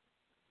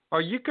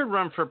 Or you could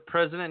run for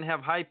president and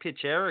have High Pitch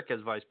Eric as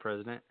vice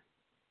president.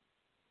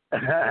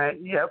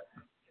 Yep.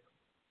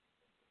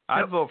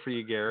 I'd vote for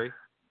you, Gary.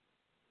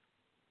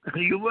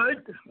 You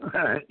would?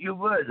 You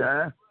would,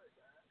 huh?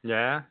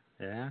 Yeah,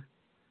 yeah.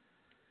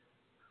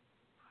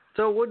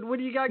 So what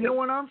do you got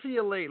going on for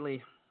you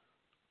lately?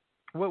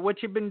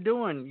 What you been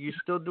doing? You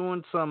still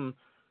doing some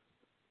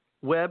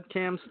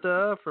webcam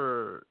stuff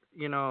or,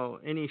 you know,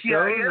 any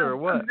shows or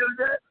what? I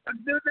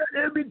do that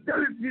every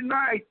Thursday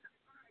night.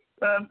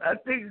 I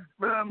think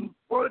from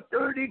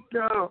 4:30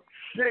 to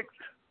 6.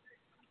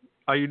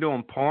 Are you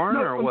doing porn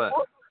or what?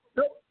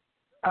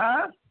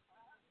 Huh?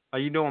 Are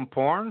you doing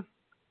porn?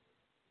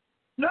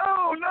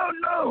 No,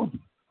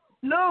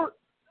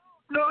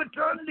 it's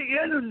on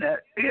the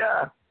internet.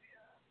 Yeah.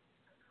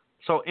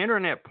 So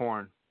internet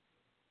porn.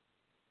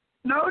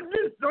 No,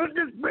 just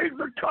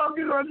people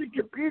talking on the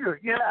computer.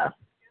 Yeah.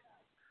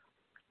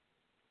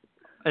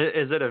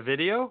 Is it a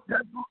video?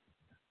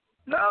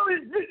 No,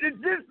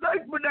 it's just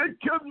like when I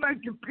turn my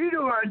computer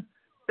on,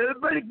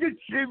 everybody can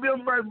see me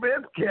on my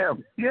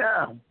webcam.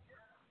 Yeah.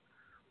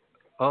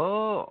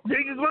 Oh.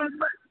 They can go to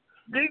my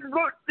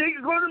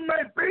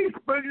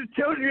Facebook and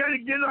tell you how to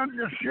get on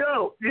the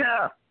show.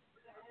 Yeah.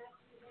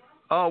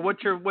 Oh,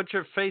 what's your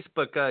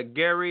Facebook?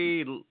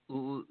 Gary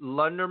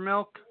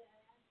Lundermilk?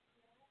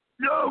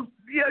 No,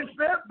 yes,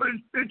 that, but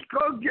it's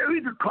called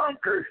Gary the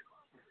Conqueror.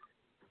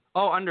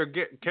 Oh, under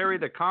Gary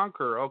the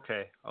Conqueror.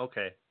 Okay.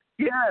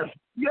 Yes.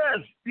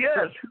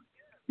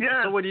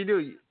 So what do you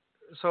do?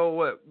 So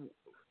what?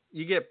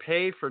 You get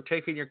paid for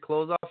taking your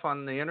clothes off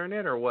on the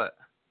internet, or what?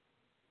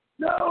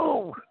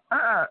 No.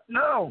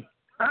 No.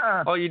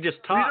 Oh, you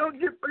just talk. We don't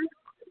get paid.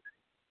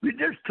 We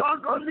just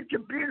talk on the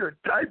computer,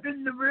 type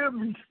in the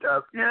room and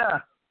stuff.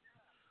 Yeah.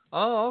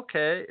 Oh,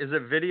 okay. Is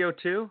it video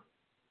too?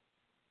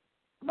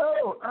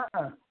 No.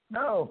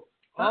 No.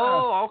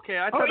 Oh, okay.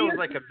 I thought it was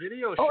like a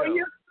video show. Oh,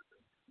 yeah.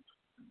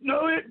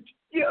 No,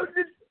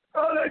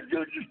 all I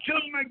do is just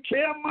turn my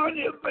cam on.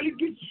 Everybody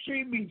gets to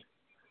see me.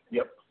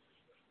 Yep.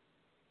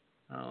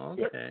 Oh,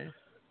 okay. Yep.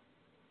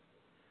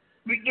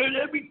 We do it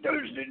every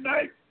Thursday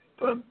night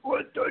from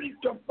 4:30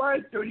 to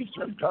 5:30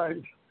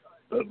 sometimes.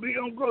 But we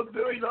don't go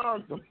very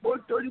long, from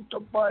 4:30 to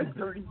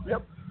 5:30.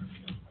 Yep.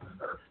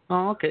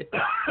 Oh, okay.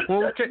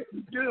 Well, okay.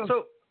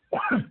 So,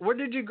 where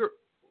did you grow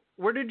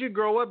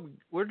up?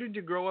 Where did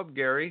you grow up,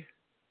 Gary?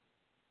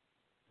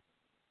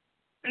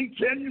 In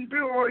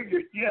Canyonville,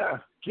 Oregon. Yeah,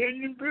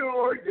 Canyonville,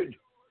 Oregon.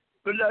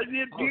 But I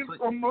lived here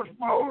almost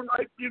my whole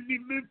life. Then we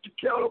moved to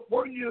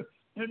California,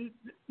 and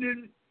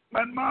then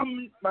my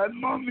mom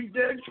and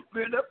dad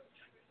split up.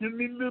 Then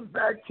we moved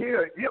back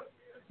here. Yep.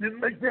 Then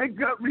my dad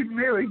got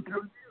remarried.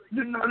 So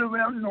they're not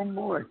around no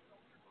more.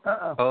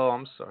 Oh,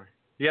 I'm sorry.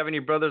 Do you have any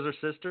brothers or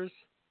sisters?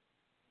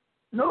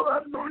 No,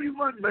 I'm the only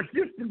one. My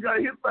sister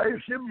got hit by a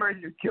semi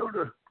and killed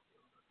her.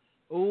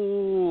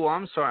 Oh,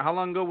 I'm sorry. How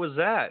long ago was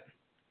that?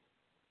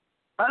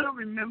 I don't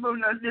remember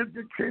when I lived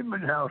at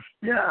Treatment House.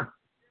 Yeah.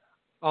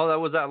 Oh, that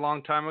was that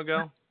long time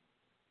ago?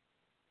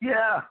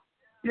 Yeah.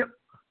 Yep.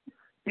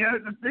 Yeah,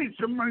 I think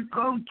someone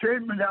called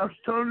Treatment House,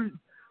 told him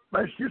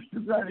my sister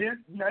got hit,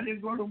 and I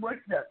didn't go to work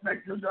that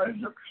night because I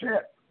was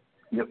upset.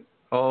 Yep.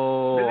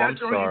 Oh, I'm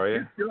sorry.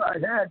 That's the only sister I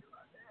had.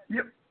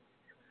 Yep.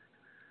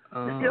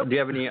 Yep. Do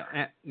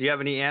you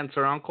have any aunts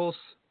or uncles?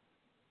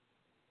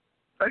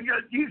 I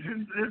got these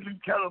lives in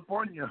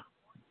California.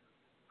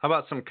 How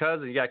about some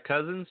cousins? You got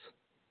cousins?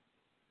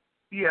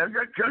 Yeah, I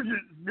got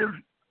cousins live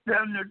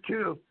down there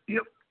too.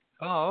 Yep.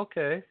 Oh,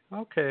 okay.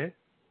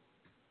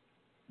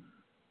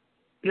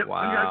 Yep. Wow.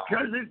 I got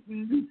cousins.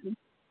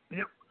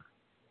 Yep.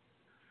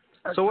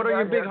 So what are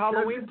your big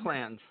Halloween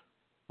plans?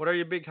 What are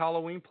your big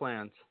Halloween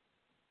plans?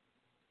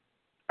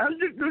 I'm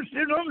just going to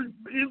sit home.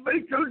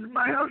 Anybody comes to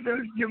my house, I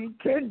just give them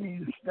candy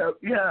and stuff.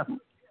 Yeah.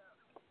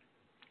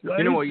 So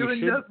you know what you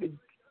should?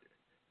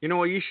 You know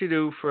what you should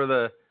do for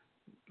the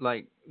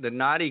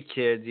naughty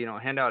kids?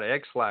 Hand out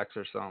X-Lax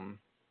or something.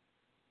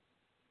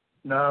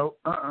 No.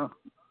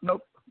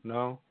 Nope.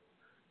 No.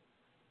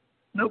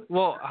 Nope.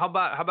 Well, how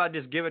about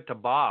just give it to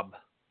Bob?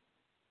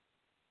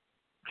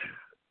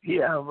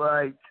 Yeah,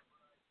 right.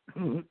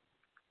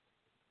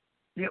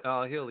 Yep.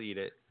 Oh, he'll eat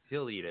it. He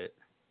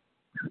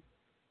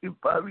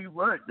probably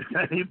would.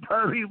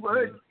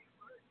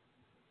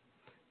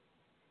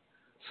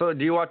 So,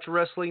 do you watch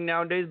wrestling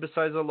nowadays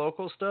besides the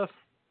local stuff?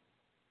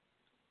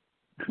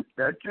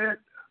 That's it.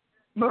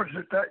 Most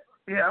of the time.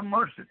 Yeah,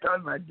 most of the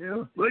time I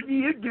do. What do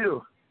you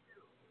do?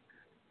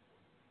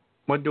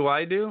 What do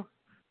I do?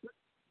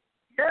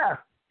 Yeah.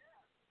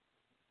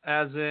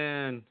 As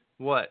in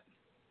what?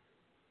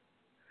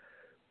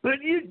 What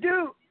do you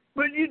do?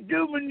 What do you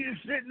do when you're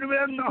sitting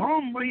around the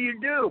home? What do you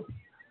do?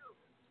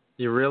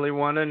 You really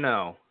want to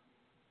know?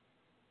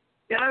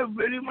 Yeah, I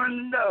really want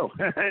to know.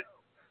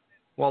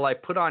 Well, I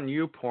put on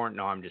YouPorn.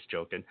 No, I'm just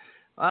joking.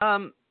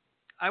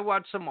 I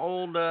watch some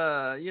old,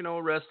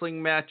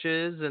 wrestling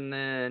matches, and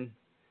then,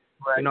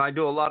 right. I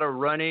do a lot of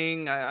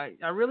running.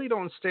 I really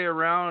don't stay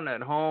around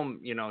at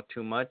home,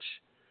 too much.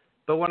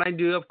 But when I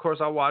do, of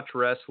course, I watch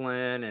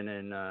wrestling, and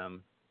then,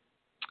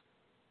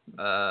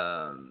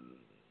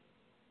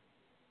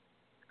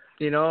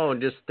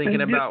 just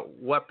thinking about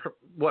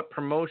what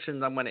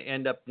promotions I'm going to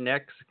end up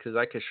next, because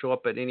I could show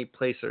up at any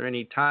place or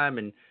any time.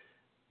 And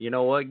you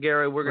know what,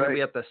 Gary? We're going to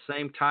be at the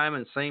same time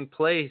and same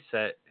place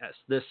at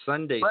this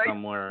Sunday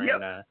somewhere.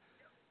 Yep.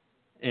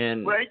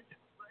 And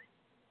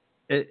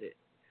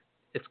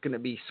it's going to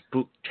be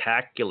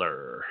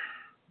spooktacular.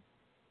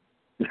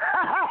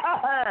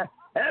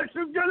 That's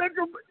some good.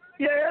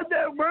 Yeah,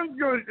 that one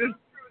good.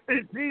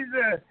 It's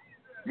either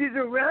she's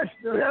a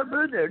wrestler. Have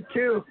her there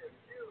too.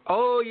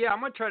 Oh yeah,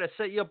 I'm gonna try to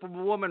set you up with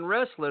a woman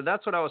wrestler.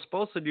 That's what I was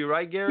supposed to do,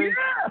 right, Gary?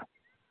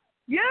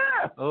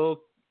 Yeah. Oh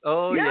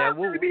yeah.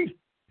 Well, baby.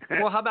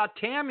 well, how about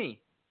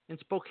Tammy in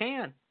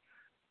Spokane?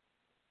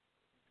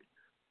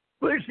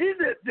 Well,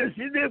 does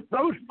she live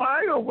close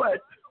by or what?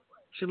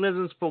 She lives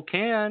in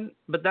Spokane,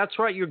 but that's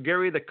right. You're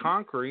Gary the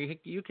Conqueror.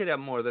 You could have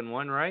more than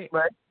one, right?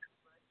 Right.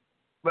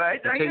 I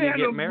Until can you have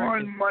get more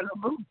married. than one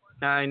of them.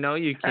 I know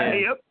you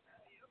can.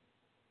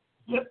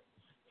 Yep.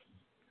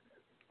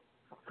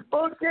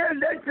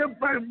 Spokane, that's up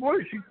by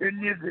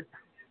Washington, is it?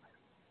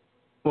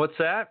 What's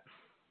that?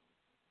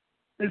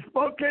 Is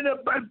Spokane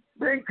up by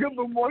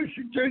Vancouver,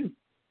 Washington?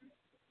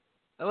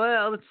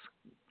 Well, it's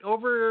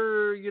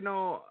over.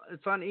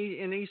 It's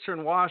in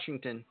eastern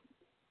Washington.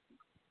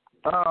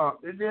 Oh,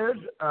 it is.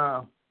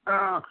 Yeah.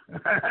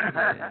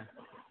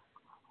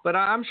 But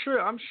I'm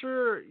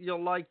sure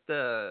you'll like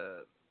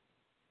the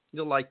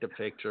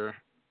picture.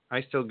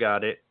 I still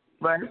got it.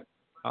 Right.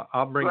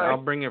 I'll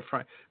bring it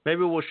front.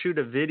 Maybe we'll shoot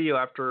a video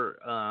after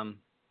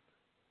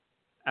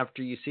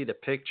you see the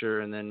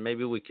picture, and then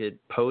maybe we could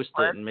post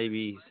it, and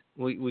maybe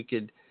we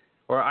could,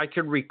 or I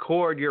could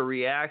record your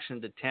reaction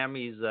to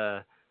Tammy's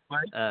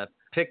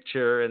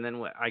picture, and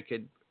then I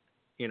could,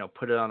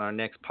 put it on our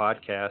next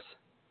podcast.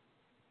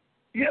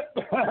 Yep.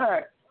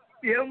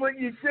 Yeah, when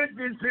you send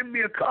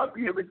me a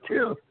copy of it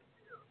too.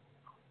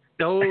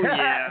 Oh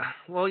yeah.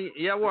 Well,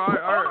 yeah. Well,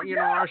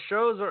 our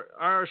shows.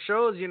 I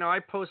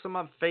post them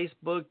on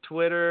Facebook,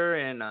 Twitter,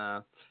 and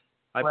I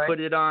put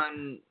it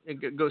on.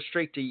 It goes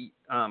straight to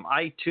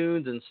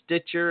iTunes and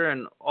Stitcher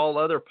and all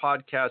other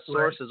podcast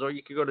sources. Or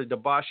you could go to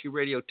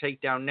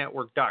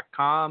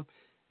DebaucheRadioTakedownNetwork.com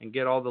and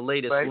get all the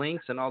latest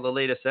links and all the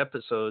latest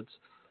episodes.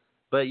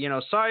 But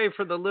sorry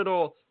for the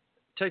little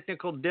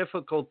technical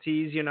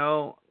difficulties.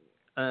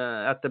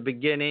 At the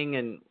beginning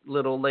and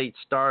little late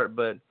start,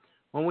 but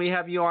when we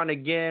have you on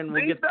again,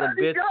 we'll get the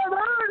bits. We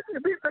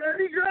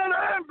got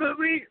on, but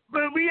we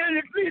had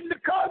to clean the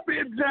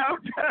cobwebs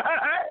out.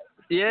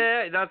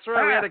 Yeah, that's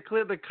right. We had to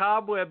clear the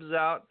cobwebs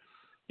out.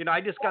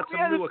 I just got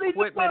some new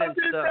equipment and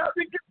stuff.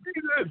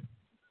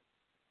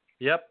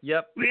 Yep.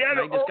 We had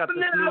to open it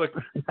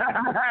up.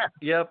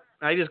 Yep.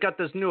 I just got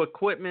this new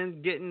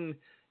equipment, getting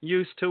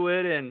used to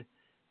it,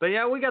 but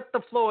yeah, we got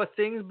the flow of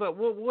things. But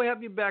we'll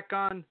have you back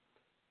on.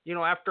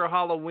 After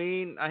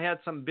Halloween, I had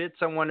some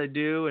bits I want to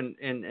do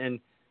and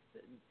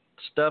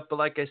stuff, but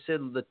like I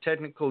said, the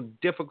technical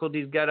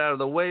difficulties got out of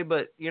the way,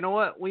 but you know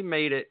what? We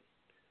made it.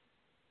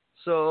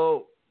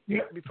 So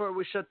before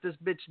we shut this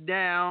bitch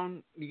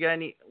down, you got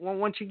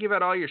once you give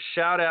out all your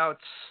shout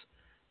outs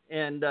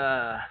and, you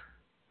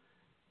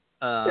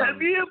have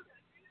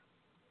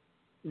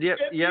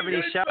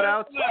any shout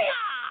outs? Yeah.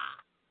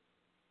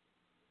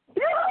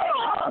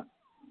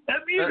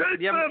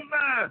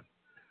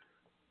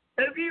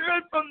 Have you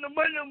heard from the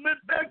one who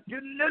went back to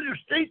another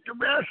state to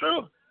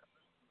wrestle?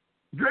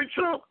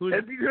 Drexel?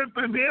 Have you heard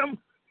from him?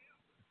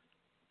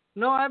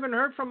 No, I haven't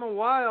heard from him in a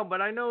while,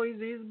 but I know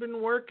he's been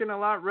working a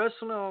lot,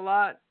 wrestling a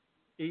lot.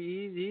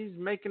 He's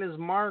making his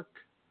mark.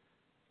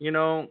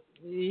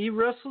 He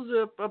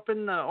wrestles up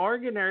in the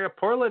Oregon area,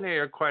 Portland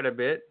area quite a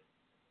bit.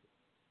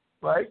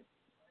 Right.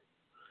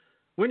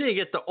 We need to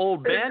get the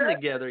old band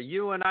together,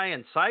 you and I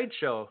and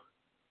Sideshow.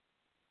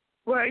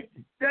 Right.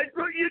 That's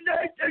what you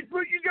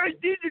guys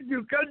need to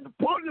do. Come to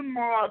Portland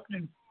more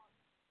often.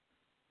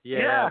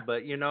 Yeah,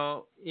 but you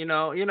know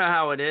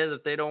how it is.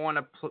 If they don't want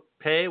to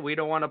pay, we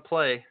don't want to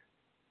play.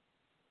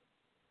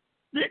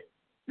 They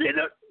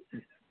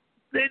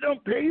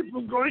don't pay you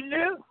for going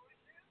there.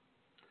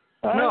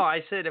 No,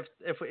 I said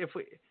if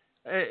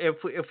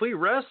we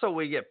wrestle,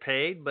 we get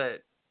paid.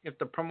 But if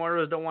the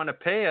promoters don't want to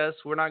pay us,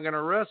 we're not going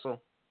to wrestle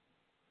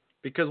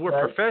because we're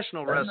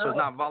professional wrestlers,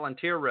 not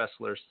volunteer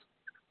wrestlers.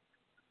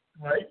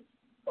 Right.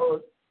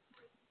 Oh,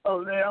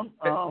 them.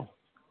 Oh.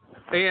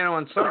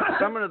 And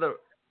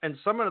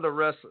some of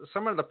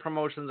the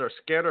promotions are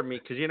scared of me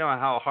because you know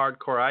how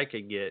hardcore I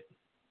could get.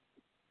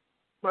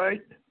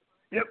 Right.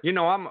 Yep.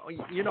 I'm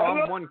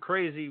one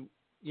crazy.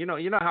 You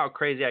know how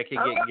crazy I could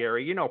get,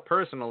 Gary.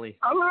 Personally.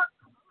 I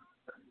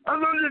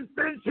don't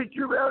think that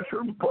you asked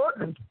for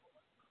important.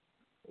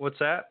 What's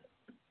that?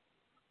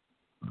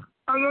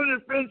 I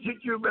don't think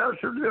that you asked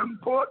for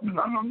important.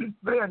 I don't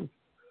understand.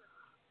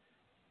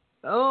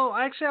 Oh,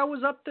 actually, I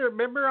was up there.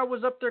 Remember, I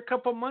was up there a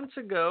couple months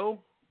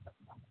ago.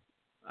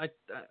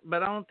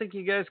 But I don't think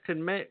you guys could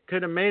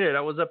have made it.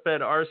 I was up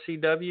at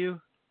RCW.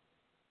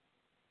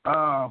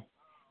 Oh,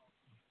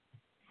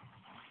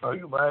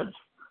 you was?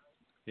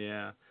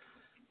 Yeah.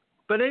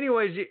 But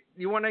anyways,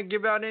 you want to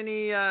give out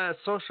any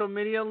social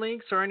media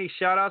links or any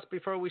shout outs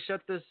before we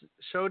shut this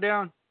show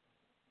down?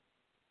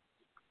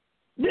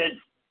 This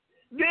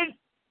come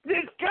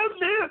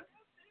there.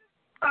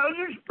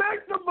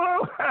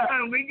 Respectable.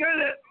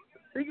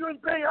 We're gonna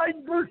pay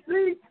hide go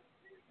seat.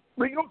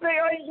 We're gonna pay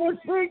hide go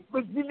seat,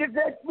 but see if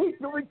that week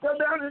when we come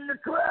out in the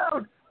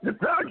crowd's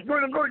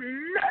gonna go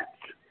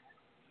nuts.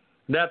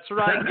 That's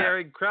right,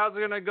 Gary. Crowd's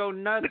gonna go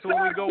nuts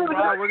when we go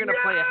raw. We're gonna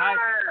play hide.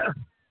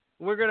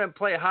 we're gonna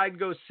play hide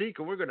go seek,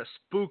 and we're gonna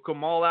spook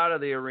them all out of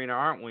the arena,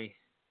 aren't we?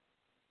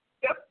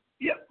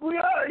 Yep, we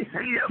are.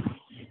 Yep.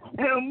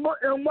 And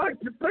watch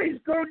the place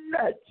go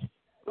nuts.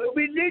 What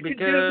we need to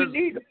do,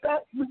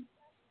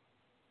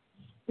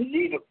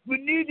 we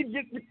need to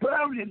get the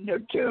crowd in there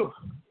too.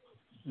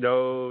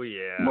 Oh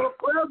yeah. More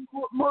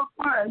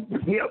fun.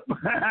 Yep.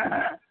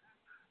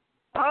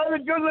 All the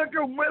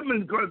good-looking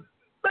women go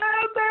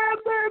bam, bam,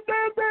 bam,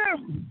 bam,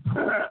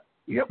 bam.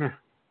 Yep.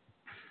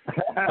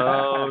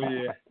 Oh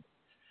yeah.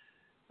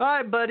 All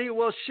right, buddy.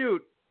 Well,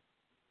 shoot.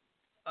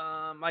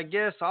 I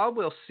guess I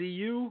will see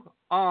you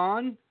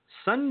on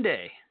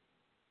Sunday.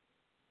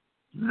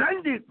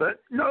 Sunday, but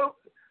no,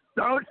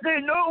 don't say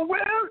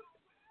nowhere.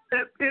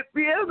 If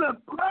you have a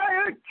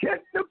flyer,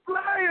 check the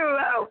flyer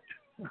out.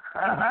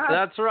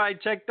 That's right.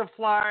 Check the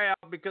flyer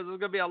out because there's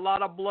going to be a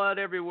lot of blood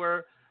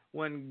everywhere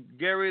when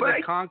Gary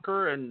the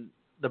Conqueror and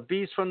the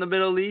Beast from the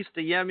Middle East,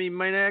 the Yemi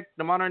Minek,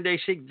 the modern day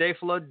Sheikh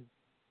Defla,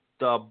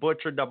 the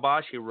Butcher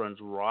Dabashi runs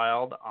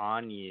wild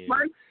on you.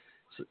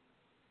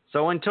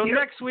 So until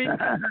next week,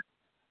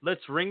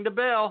 let's ring the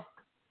bell.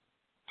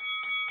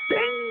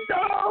 Ding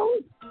dong!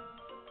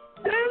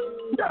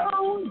 Ding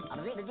dong!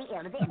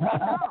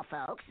 That's all,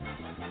 folks.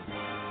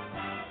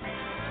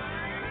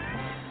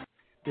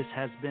 This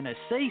has been a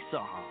Say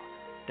Saha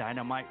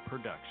Dynamite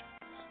production.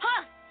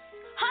 Huff!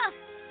 Huff!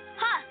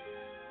 Huff!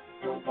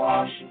 The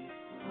Washington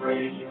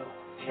Radio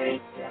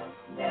Takedown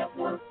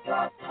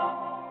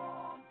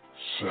Network.com.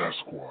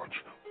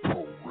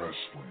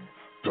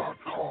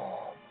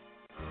 SasquatchProWrestling.com.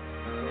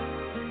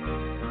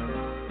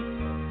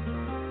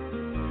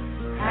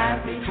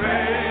 Happy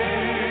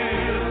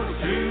trails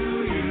to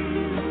you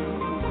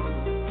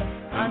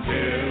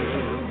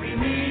until we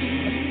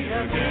meet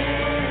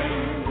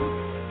again.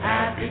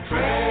 Happy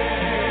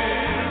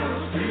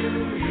trails to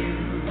you.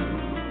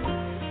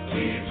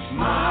 Keep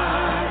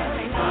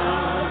smiling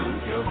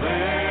until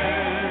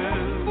then.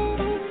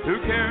 Who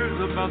cares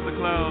about the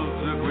clouds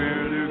if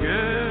we're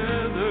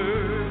together?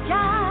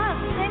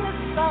 Just sing a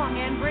song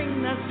and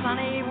bring the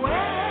sunny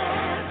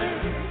weather.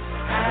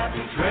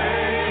 Happy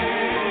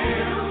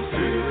trails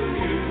to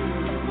you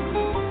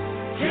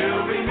till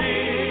we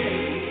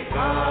meet again.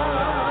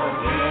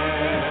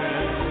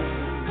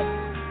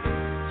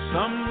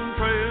 Some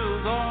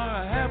trails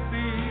are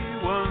happy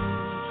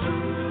ones,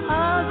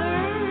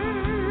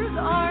 Others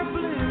are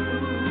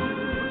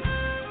blue.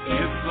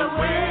 it's the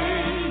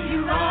way you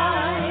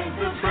ride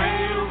the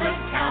trail that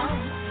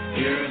counts.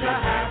 Here's a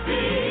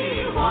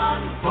happy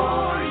one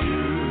for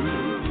you.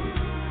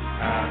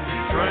 Happy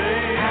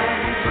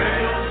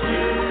trails to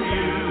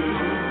you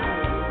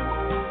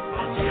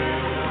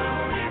until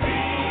we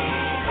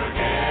meet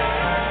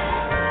again.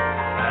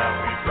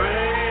 Happy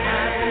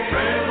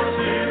trails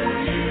to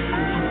you.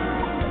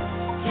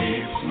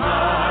 Keep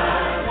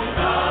smiling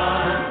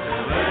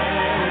until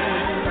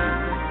then.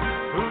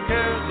 Who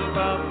cares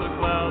about the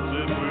clouds if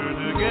we're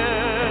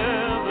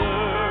together?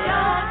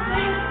 Just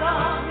sing a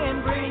song and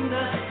bring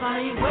the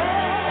sunny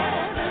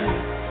weather.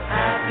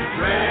 Happy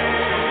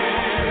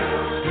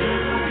trails to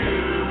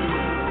you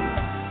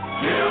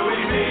till we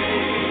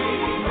meet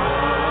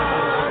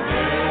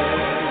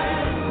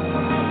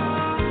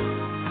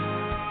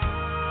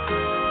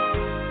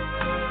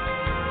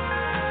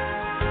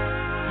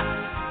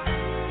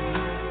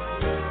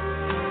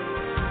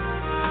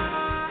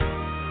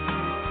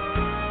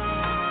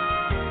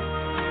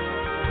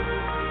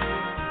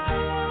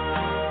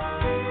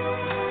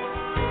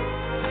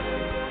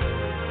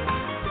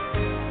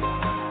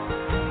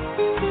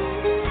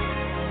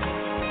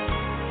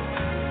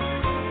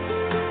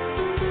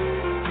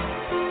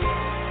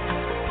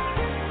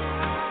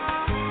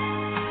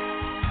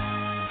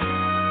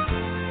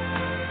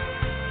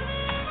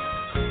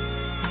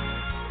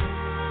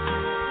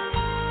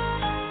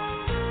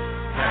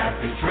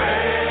Happy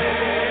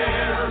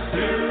trails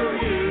to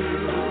you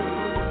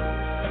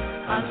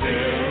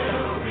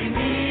until we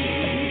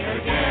meet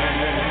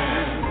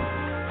again.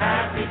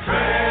 Happy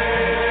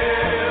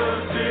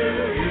trails to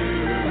you.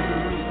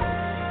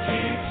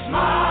 Keep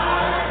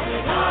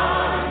smiling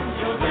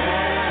until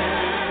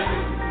then.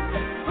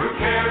 Who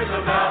cares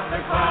about the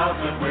clouds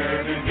if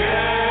we're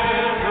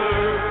together?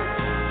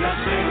 Just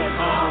sing a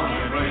song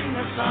and bring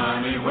the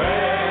sunny weather.